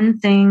one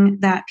thing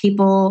that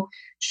people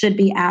should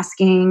be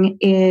asking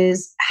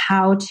is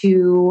how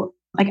to,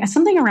 like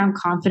something around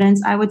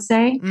confidence, I would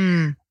say.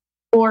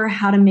 Or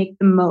how to make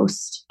the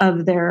most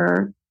of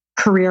their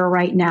career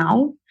right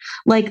now.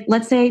 Like,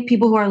 let's say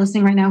people who are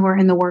listening right now who are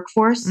in the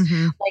workforce,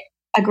 like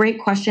a great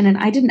question. And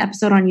I did an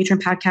episode on U-Turn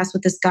Podcast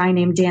with this guy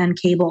named Dan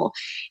Cable.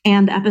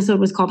 And the episode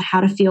was called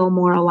How to Feel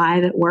More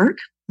Alive at Work.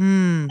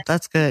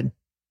 That's good.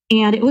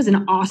 And it was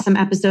an awesome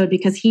episode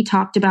because he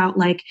talked about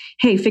like,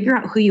 hey, figure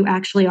out who you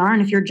actually are. And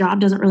if your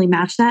job doesn't really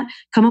match that,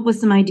 come up with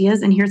some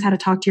ideas. And here's how to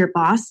talk to your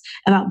boss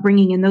about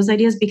bringing in those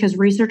ideas, because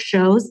research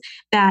shows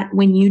that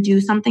when you do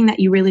something that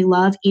you really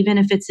love, even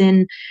if it's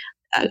in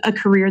a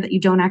career that you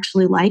don't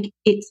actually like,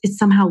 it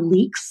somehow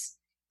leaks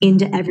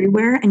into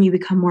everywhere and you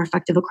become more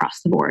effective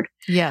across the board.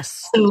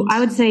 Yes. So I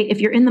would say if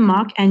you're in the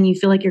muck and you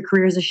feel like your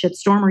career is a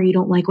shitstorm or you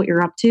don't like what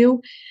you're up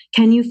to,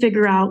 can you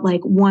figure out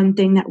like one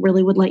thing that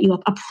really would light you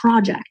up, a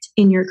project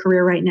in your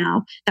career right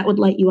now that would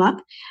light you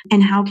up?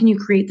 And how can you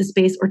create the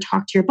space or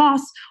talk to your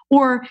boss?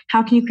 Or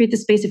how can you create the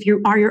space if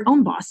you are your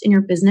own boss in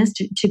your business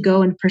to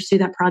go and pursue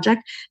that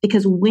project?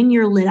 Because when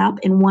you're lit up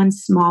in one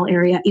small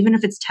area, even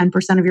if it's 10%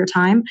 of your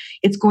time,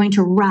 it's going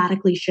to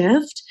radically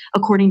shift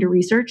according to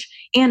research.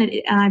 And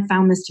I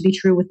found this to be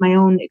true with my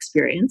own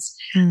experience,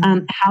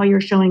 how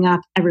you're showing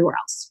up everywhere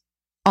else.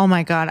 Oh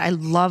my God. I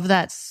love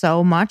that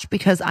so much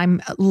because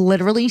I'm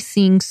literally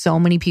seeing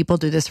so many people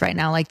do this right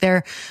now. Like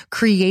they're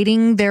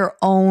creating their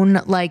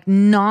own like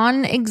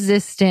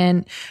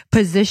non-existent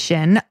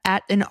position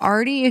at an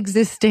already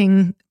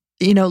existing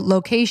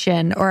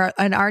location or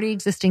an already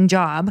existing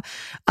job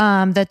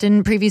that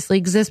didn't previously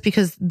exist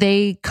because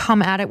they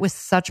come at it with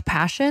such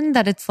passion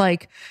that it's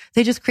like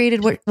they just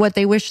created what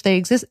they wish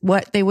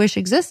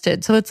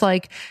existed. So it's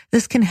like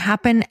this can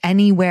happen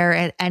anywhere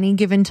at any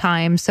given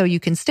time. So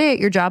you can stay at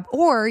your job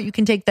or you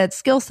can take that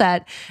skill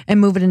set and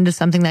move it into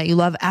something that you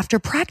love after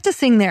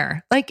practicing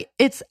there. Like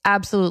it's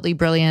absolutely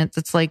brilliant.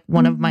 It's like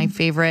one of my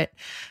favorite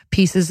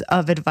pieces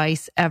of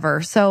advice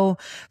ever. So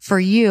for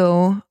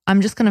you,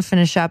 I'm just going to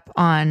finish up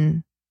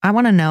on, I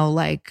want to know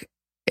like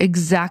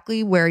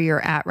exactly where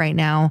you're at right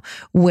now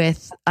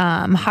with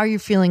how you're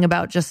feeling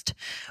about just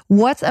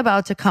what's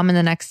about to come in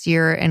the next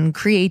year and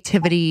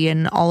creativity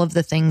and all of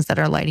the things that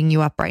are lighting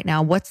you up right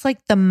now. What's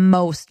like the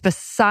most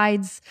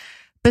besides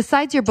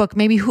your book,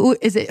 maybe who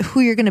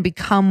you're going to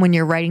become when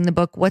you're writing the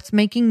book? What's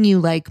making you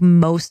like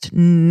most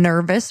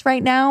nervous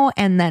right now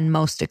and then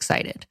most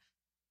excited?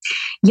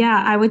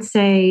 Yeah, I would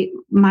say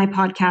my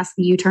podcast,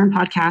 the U-Turn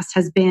Podcast,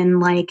 has been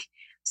like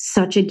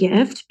such a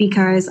gift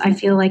because I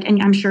feel like,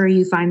 and I'm sure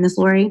you find this,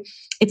 Lori,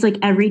 it's like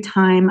every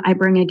time I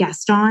bring a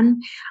guest on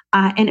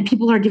and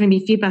people are giving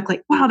me feedback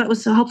like, wow, that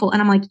was so helpful.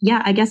 And I'm like,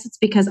 yeah, I guess it's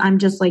because I'm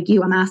just like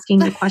you. I'm asking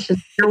the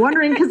questions you're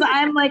wondering because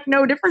I'm like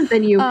no different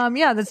than you.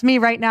 Yeah, that's me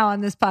right now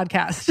on this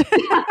podcast.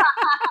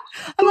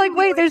 I'm like,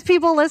 wait, there's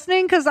people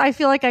listening because I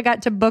feel like I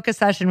got to book a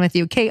session with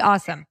you. Okay,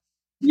 awesome.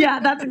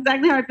 Yeah, that's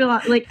exactly how I feel.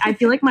 Like, I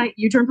feel like my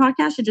U-Turn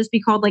podcast should just be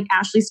called like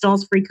Ashley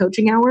Stahl's free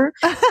coaching hour.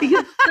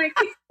 Because like,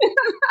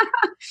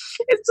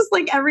 it's just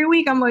like every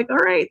week I'm like, all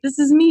right, this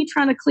is me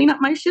trying to clean up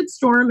my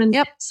shitstorm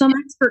and some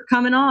expert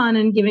coming on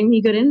and giving me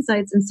good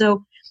insights. And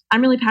so I'm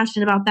really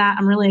passionate about that.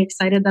 I'm really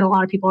excited that a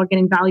lot of people are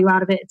getting value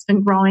out of it. It's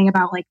been growing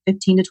about like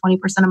 15 to 20%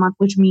 a month,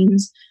 which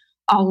means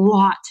a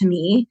lot to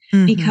me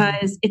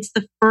because it's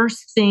the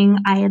first thing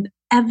I have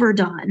ever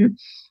done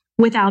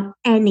without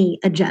any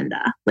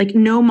agenda, like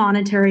no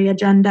monetary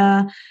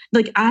agenda.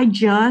 Like I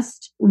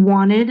just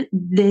wanted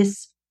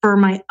this for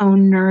my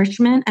own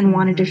nourishment and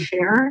wanted to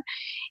share.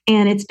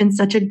 And it's been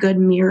such a good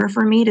mirror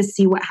for me to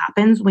see what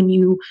happens when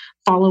you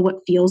follow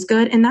what feels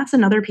good. And that's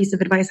another piece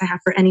of advice I have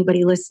for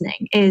anybody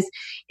listening is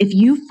if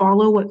you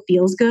follow what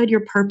feels good,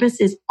 your purpose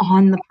is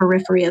on the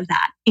periphery of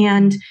that.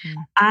 And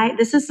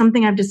this is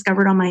something I've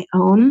discovered on my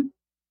own.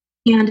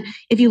 And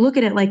if you look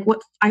at it, like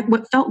what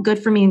felt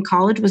good for me in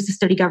college was to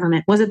study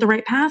government. Was it the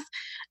right path?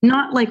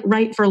 Not like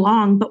right for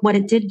long, but what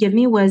it did give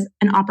me was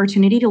an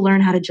opportunity to learn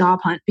how to job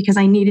hunt because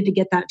I needed to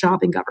get that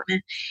job in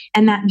government.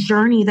 And that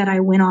journey that I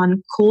went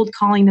on, cold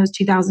calling those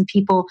 2,000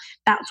 people,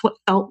 that's what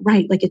felt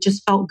right. Like it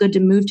just felt good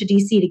to move to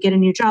DC to get a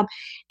new job.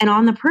 And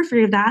on the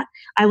periphery of that,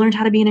 I learned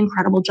how to be an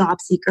incredible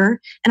job seeker.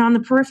 And on the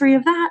periphery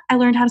of that, I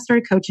learned how to start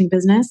a coaching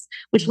business,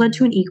 which led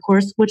to an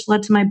e-course, which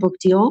led to my book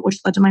deal, which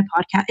led to my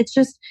podcast. It's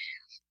just,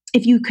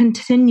 if you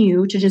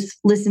continue to just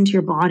listen to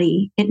your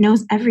body, it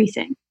knows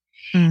everything.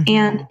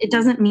 And it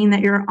doesn't mean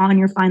that you're on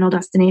your final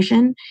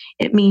destination.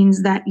 It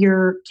means that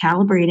you're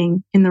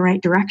calibrating in the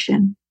right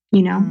direction,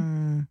 you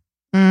know?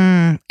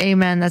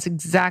 Amen. That's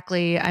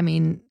exactly,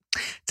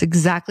 it's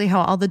exactly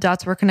how all the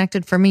dots were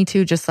connected for me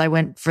too. Just I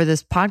went for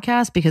this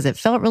podcast because it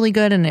felt really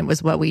good. And it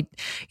was what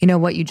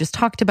what you just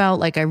talked about.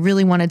 Like I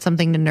really wanted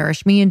something to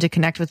nourish me and to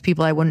connect with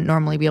people I wouldn't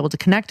normally be able to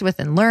connect with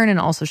and learn and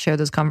also share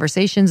those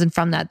conversations. And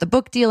from that, the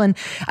book deal. And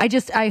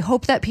I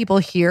hope that people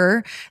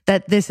hear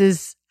that this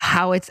is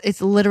how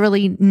it's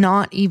literally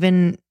not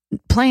even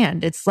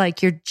planned. It's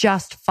like you're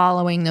just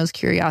following those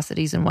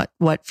curiosities and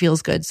what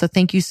feels good. So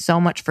thank you so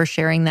much for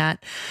sharing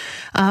that.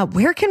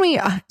 Where can we,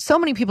 so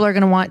many people are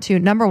going to want to,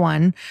 number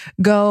one,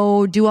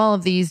 go do all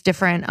of these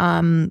different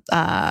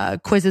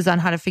quizzes on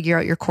how to figure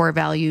out your core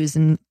values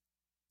and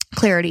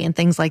clarity and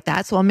things like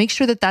that. So I'll make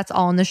sure that that's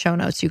all in the show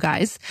notes, you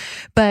guys.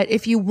 But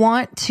if you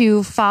want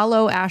to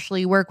follow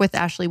Ashley, work with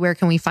Ashley, where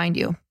can we find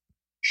you?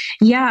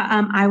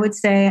 Yeah, I would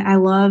say I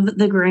love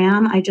the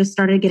gram. I just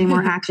started getting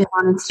more active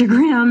on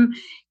Instagram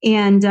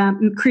and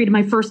created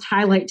my first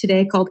highlight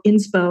today called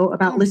Inspo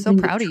about listening. I'm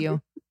so proud of you.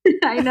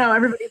 I know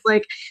everybody's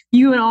like,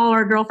 you and all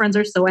our girlfriends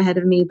are so ahead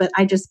of me, but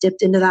I just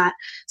dipped into that.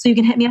 So you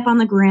can hit me up on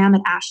the gram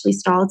at Ashley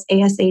Stahl. It's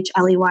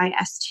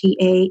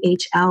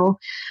ASHLEYSTAHL.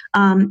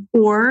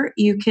 Or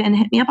you can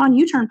hit me up on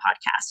U-Turn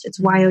Podcast. It's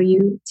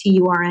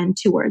YOUTURN,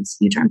 2 words,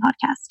 U-Turn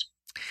Podcast.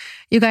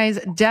 You guys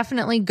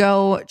definitely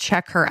go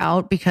check her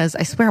out because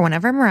I swear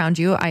whenever I'm around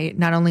you, I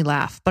not only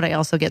laugh, but I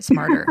also get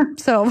smarter.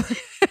 So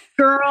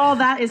girl,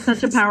 that is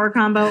such a power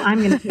combo. I'm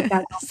going to pick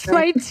that up. It's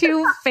my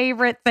 2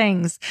 favorite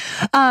things.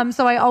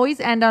 So I always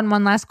end on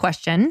one last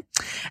question.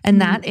 And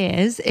that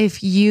is,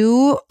 if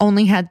you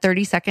only had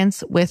 30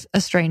 seconds with a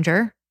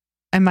stranger,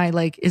 am I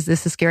like, is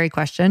this a scary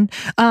question?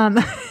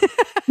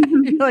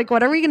 You're like,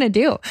 what are we going to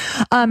do?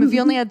 If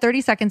you only had 30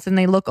 seconds and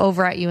they look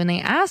over at you and they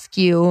ask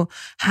you,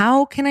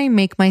 how can I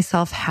make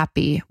myself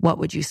happy? What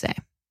would you say?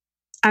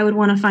 I would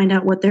want to find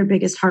out what their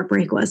biggest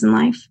heartbreak was in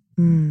life.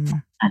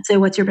 I'd say,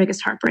 what's your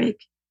biggest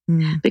heartbreak?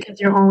 Because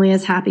you're only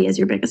as happy as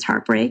your biggest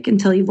heartbreak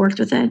until you've worked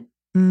with it.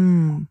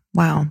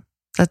 Wow.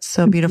 That's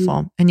so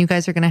beautiful. And you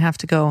guys are going to have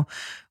to go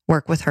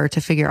work with her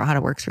to figure out how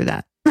to work through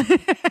that.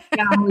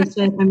 Yeah, holy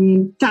shit. I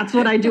mean, that's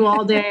what I do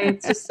all day.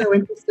 It's just so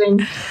interesting.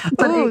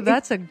 Oh,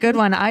 that's a good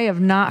one. I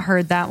have not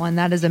heard that one.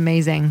 That is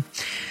amazing.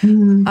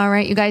 All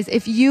right, you guys,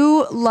 if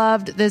you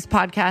loved this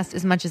podcast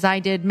as much as I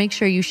did, make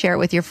sure you share it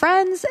with your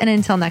friends. And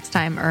until next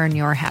time, earn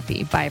your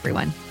happy. Bye,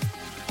 everyone.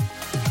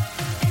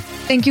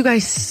 Thank you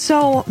guys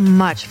so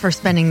much for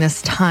spending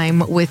this time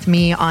with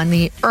me on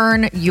the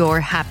Earn Your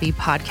Happy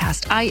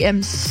podcast. I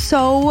am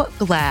so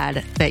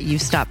glad that you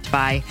stopped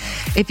by.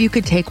 If you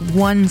could take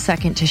 1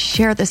 second to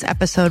share this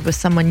episode with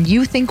someone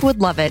you think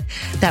would love it,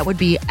 that would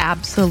be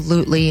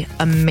absolutely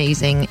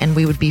amazing, and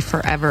we would be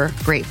forever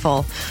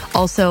grateful.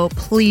 Also,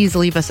 please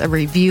leave us a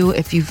review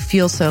if you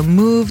feel so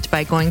moved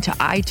by going to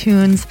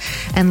iTunes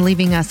and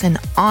leaving us an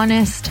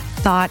honest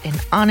thought, an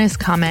honest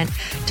comment.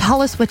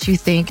 Tell us what you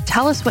think.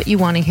 Tell us what you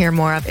want to hear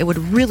more of. It would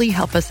really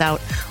help us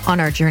out on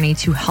our journey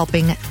to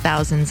helping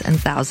thousands and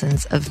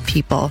thousands of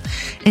people.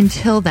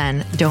 Until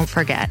then, don't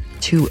forget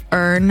to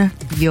earn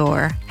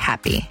your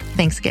happy.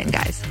 Thanks again,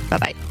 guys.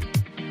 Bye-bye.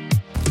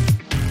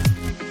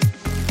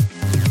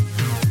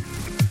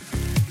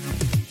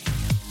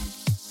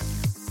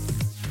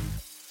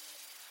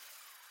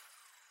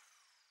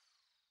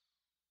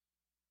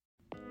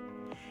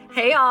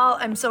 Hey all,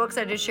 I'm so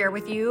excited to share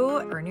with you,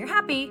 Earn Your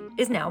Happy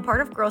is now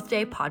part of Growth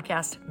Day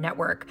Podcast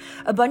Network.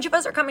 A bunch of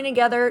us are coming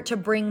together to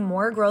bring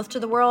more growth to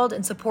the world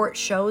and support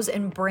shows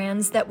and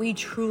brands that we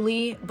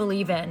truly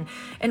believe in.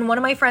 And one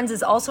of my friends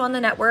is also on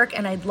the network,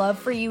 and I'd love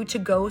for you to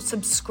go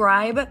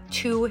subscribe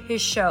to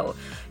his show.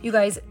 You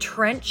guys,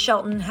 Trent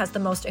Shelton has the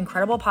most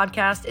incredible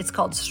podcast. It's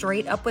called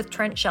Straight Up with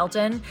Trent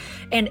Shelton,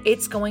 and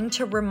it's going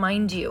to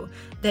remind you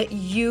that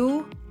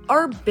you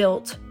are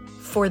built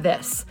for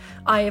this.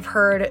 I have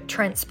heard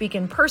Trent speak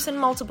in person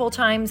multiple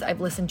times.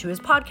 I've listened to his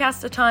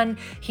podcast a ton.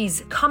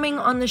 He's coming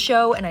on the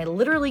show, and I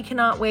literally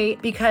cannot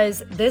wait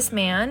because this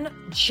man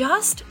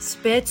just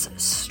spits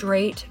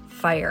straight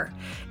fire.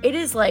 It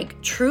is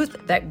like truth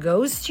that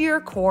goes to your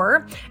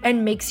core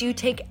and makes you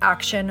take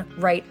action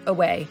right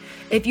away.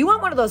 If you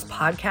want one of those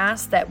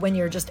podcasts that when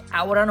you're just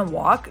out on a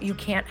walk, you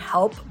can't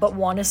help but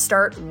want to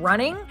start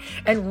running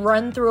and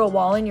run through a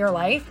wall in your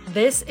life,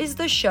 this is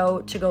the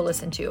show to go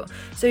listen to.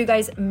 So you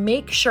guys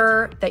make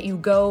sure that you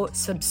go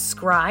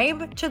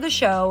subscribe to the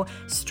show,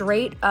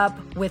 Straight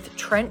Up with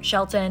Trent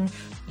Shelton.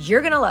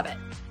 You're going to love it.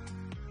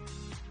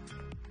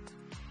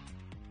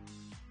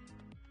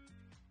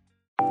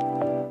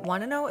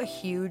 Want to know a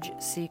huge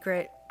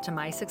secret to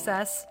my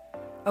success?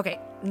 Okay,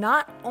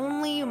 not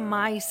only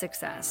my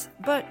success,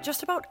 but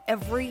just about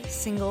every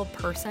single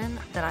person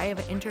that I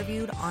have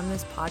interviewed on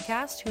this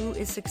podcast who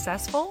is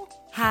successful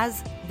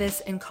has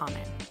this in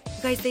common.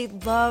 You guys, they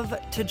love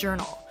to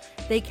journal.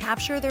 They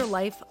capture their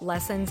life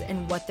lessons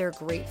and what they're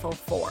grateful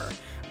for.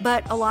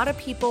 But a lot of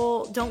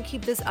people don't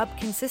keep this up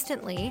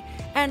consistently.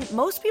 And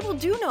most people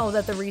do know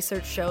that the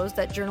research shows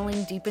that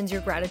journaling deepens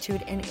your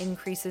gratitude and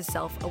increases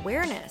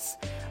self-awareness.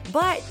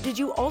 But did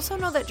you also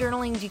know that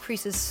journaling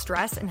decreases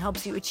stress and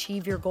helps you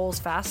achieve your goals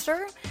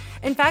faster?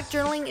 In fact,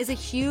 journaling is a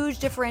huge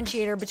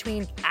differentiator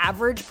between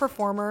average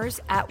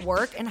performers at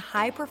work and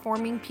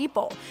high-performing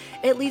people.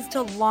 It leads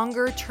to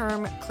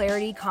longer-term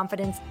clarity,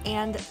 confidence,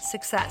 and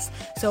success.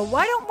 So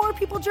why don't more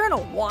people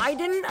journal? Why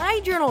didn't I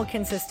journal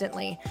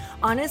consistently?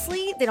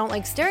 Honestly, they don't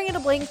like staring at a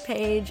blank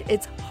page.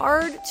 It's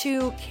hard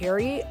to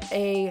carry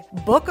a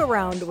book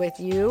around with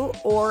you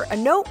or a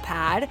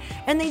notepad,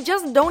 and they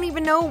just don't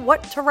even know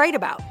what to write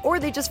about, or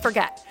they just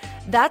forget.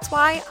 That's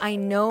why I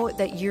know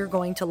that you're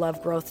going to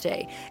love Growth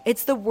Day.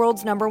 It's the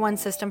world's #1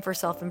 system for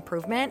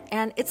self-improvement,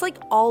 and it's like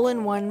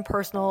all-in-one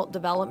personal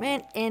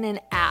development in an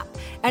app.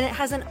 And it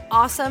has an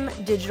awesome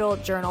digital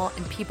journal,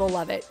 and people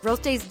love it.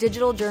 Growth Day's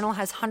digital journal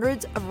has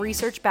hundreds of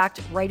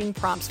research-backed writing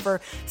prompts for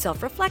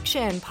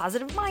self-reflection,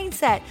 positive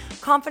mindset,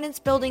 confidence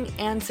building,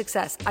 and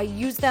success. I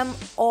use them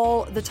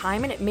all the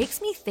time, and it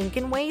makes me think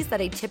in ways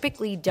that I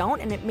typically don't,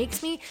 and it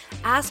makes me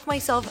ask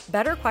myself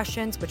better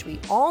questions, which we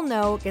all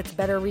know gets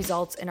better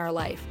results in our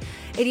life.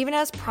 It even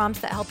has prompts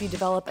that help you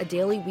develop a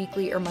daily,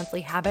 weekly, or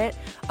monthly habit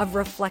of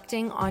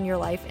reflecting on your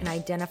life and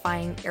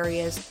identifying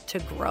areas to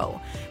grow.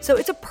 So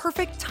it's a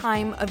perfect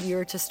time of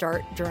year to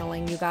start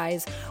journaling, you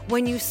guys.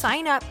 When you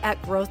sign up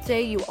at Growth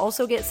Day, you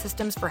also get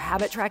systems for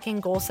habit tracking,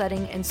 goal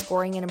setting, and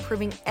scoring, and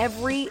improving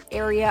every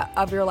area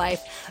of your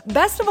life.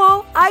 Best of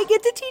all, I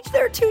get to teach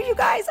there too, you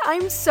guys.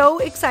 I'm so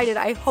excited.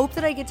 I hope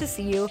that I get to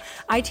see you.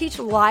 I teach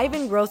live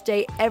in Growth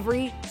Day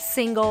every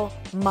single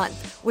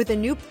month with a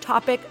new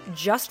topic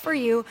just for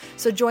you.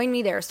 So join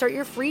me there. Start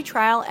your free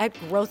trial at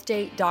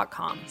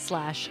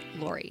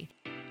growthday.com/Lori.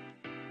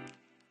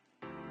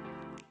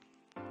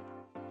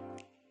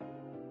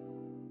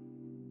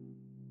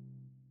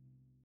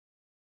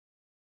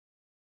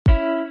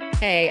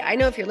 Hey, I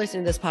know if you're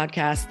listening to this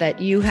podcast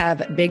that you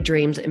have big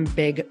dreams and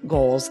big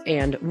goals.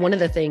 And one of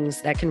the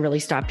things that can really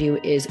stop you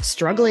is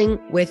struggling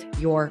with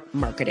your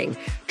marketing.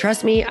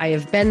 Trust me, I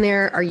have been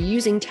there. Are you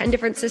using 10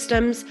 different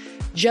systems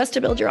just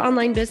to build your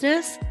online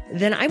business?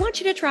 Then I want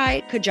you to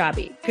try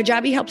Kajabi.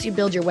 Kajabi helps you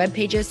build your web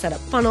pages, set up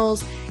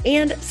funnels,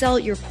 and sell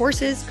your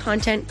courses,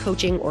 content,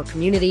 coaching, or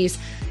communities.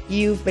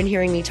 You've been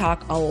hearing me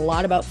talk a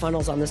lot about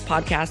funnels on this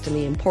podcast and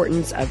the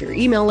importance of your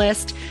email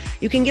list.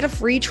 You can get a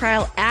free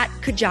trial at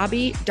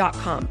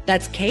kajabi.com.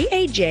 That's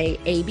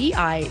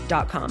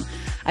Kajabi.com.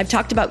 I've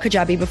talked about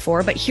Kajabi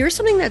before, but here's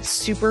something that's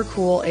super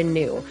cool and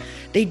new.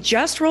 They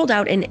just rolled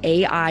out an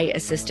AI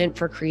assistant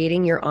for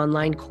creating your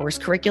online course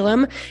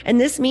curriculum. And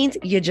this means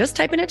you just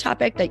type in a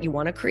topic that you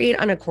want to create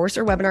on a course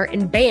or webinar,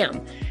 and bam,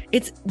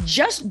 it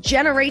just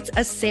generates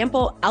a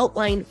sample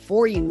outline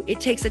for you. It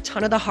takes a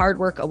ton of the hard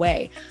work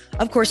away.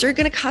 Of course, you're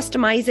going to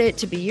customize it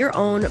to be your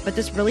own, but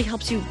this really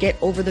helps you get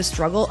over the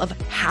struggle of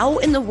how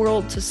in the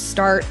world to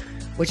start,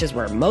 which is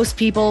where most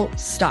people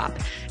stop.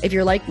 If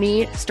you're like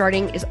me,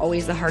 starting is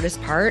always the hardest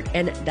part,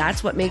 and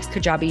that's what makes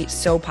Kajabi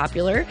so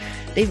popular.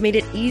 They've made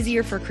it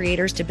easier for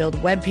creators to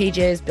build web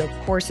pages, build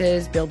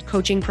courses, build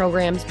coaching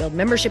programs, build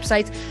membership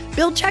sites,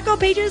 build checkout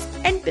pages,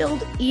 and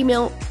build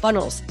email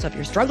funnels. So if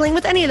you're struggling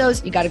with any of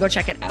those, you got to go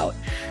check it out.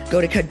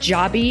 Go to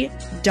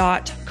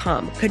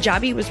Kajabi.com.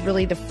 Kajabi was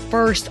really the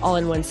first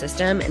all-in-one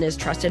system and is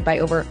trusted by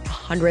over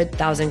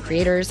 100,000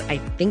 creators. I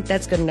think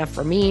that's good enough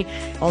for me.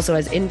 Also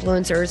has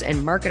influencers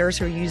and marketers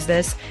who use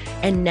this.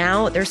 And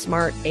now their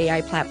smart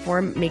AI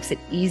platform makes it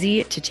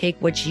easy to take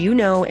what you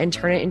know and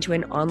turn it into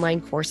an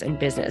online course and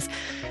business.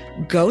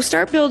 Go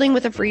start building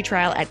with a free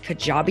trial at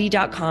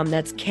Kajabi.com.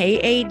 That's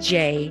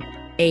Kajabi.com.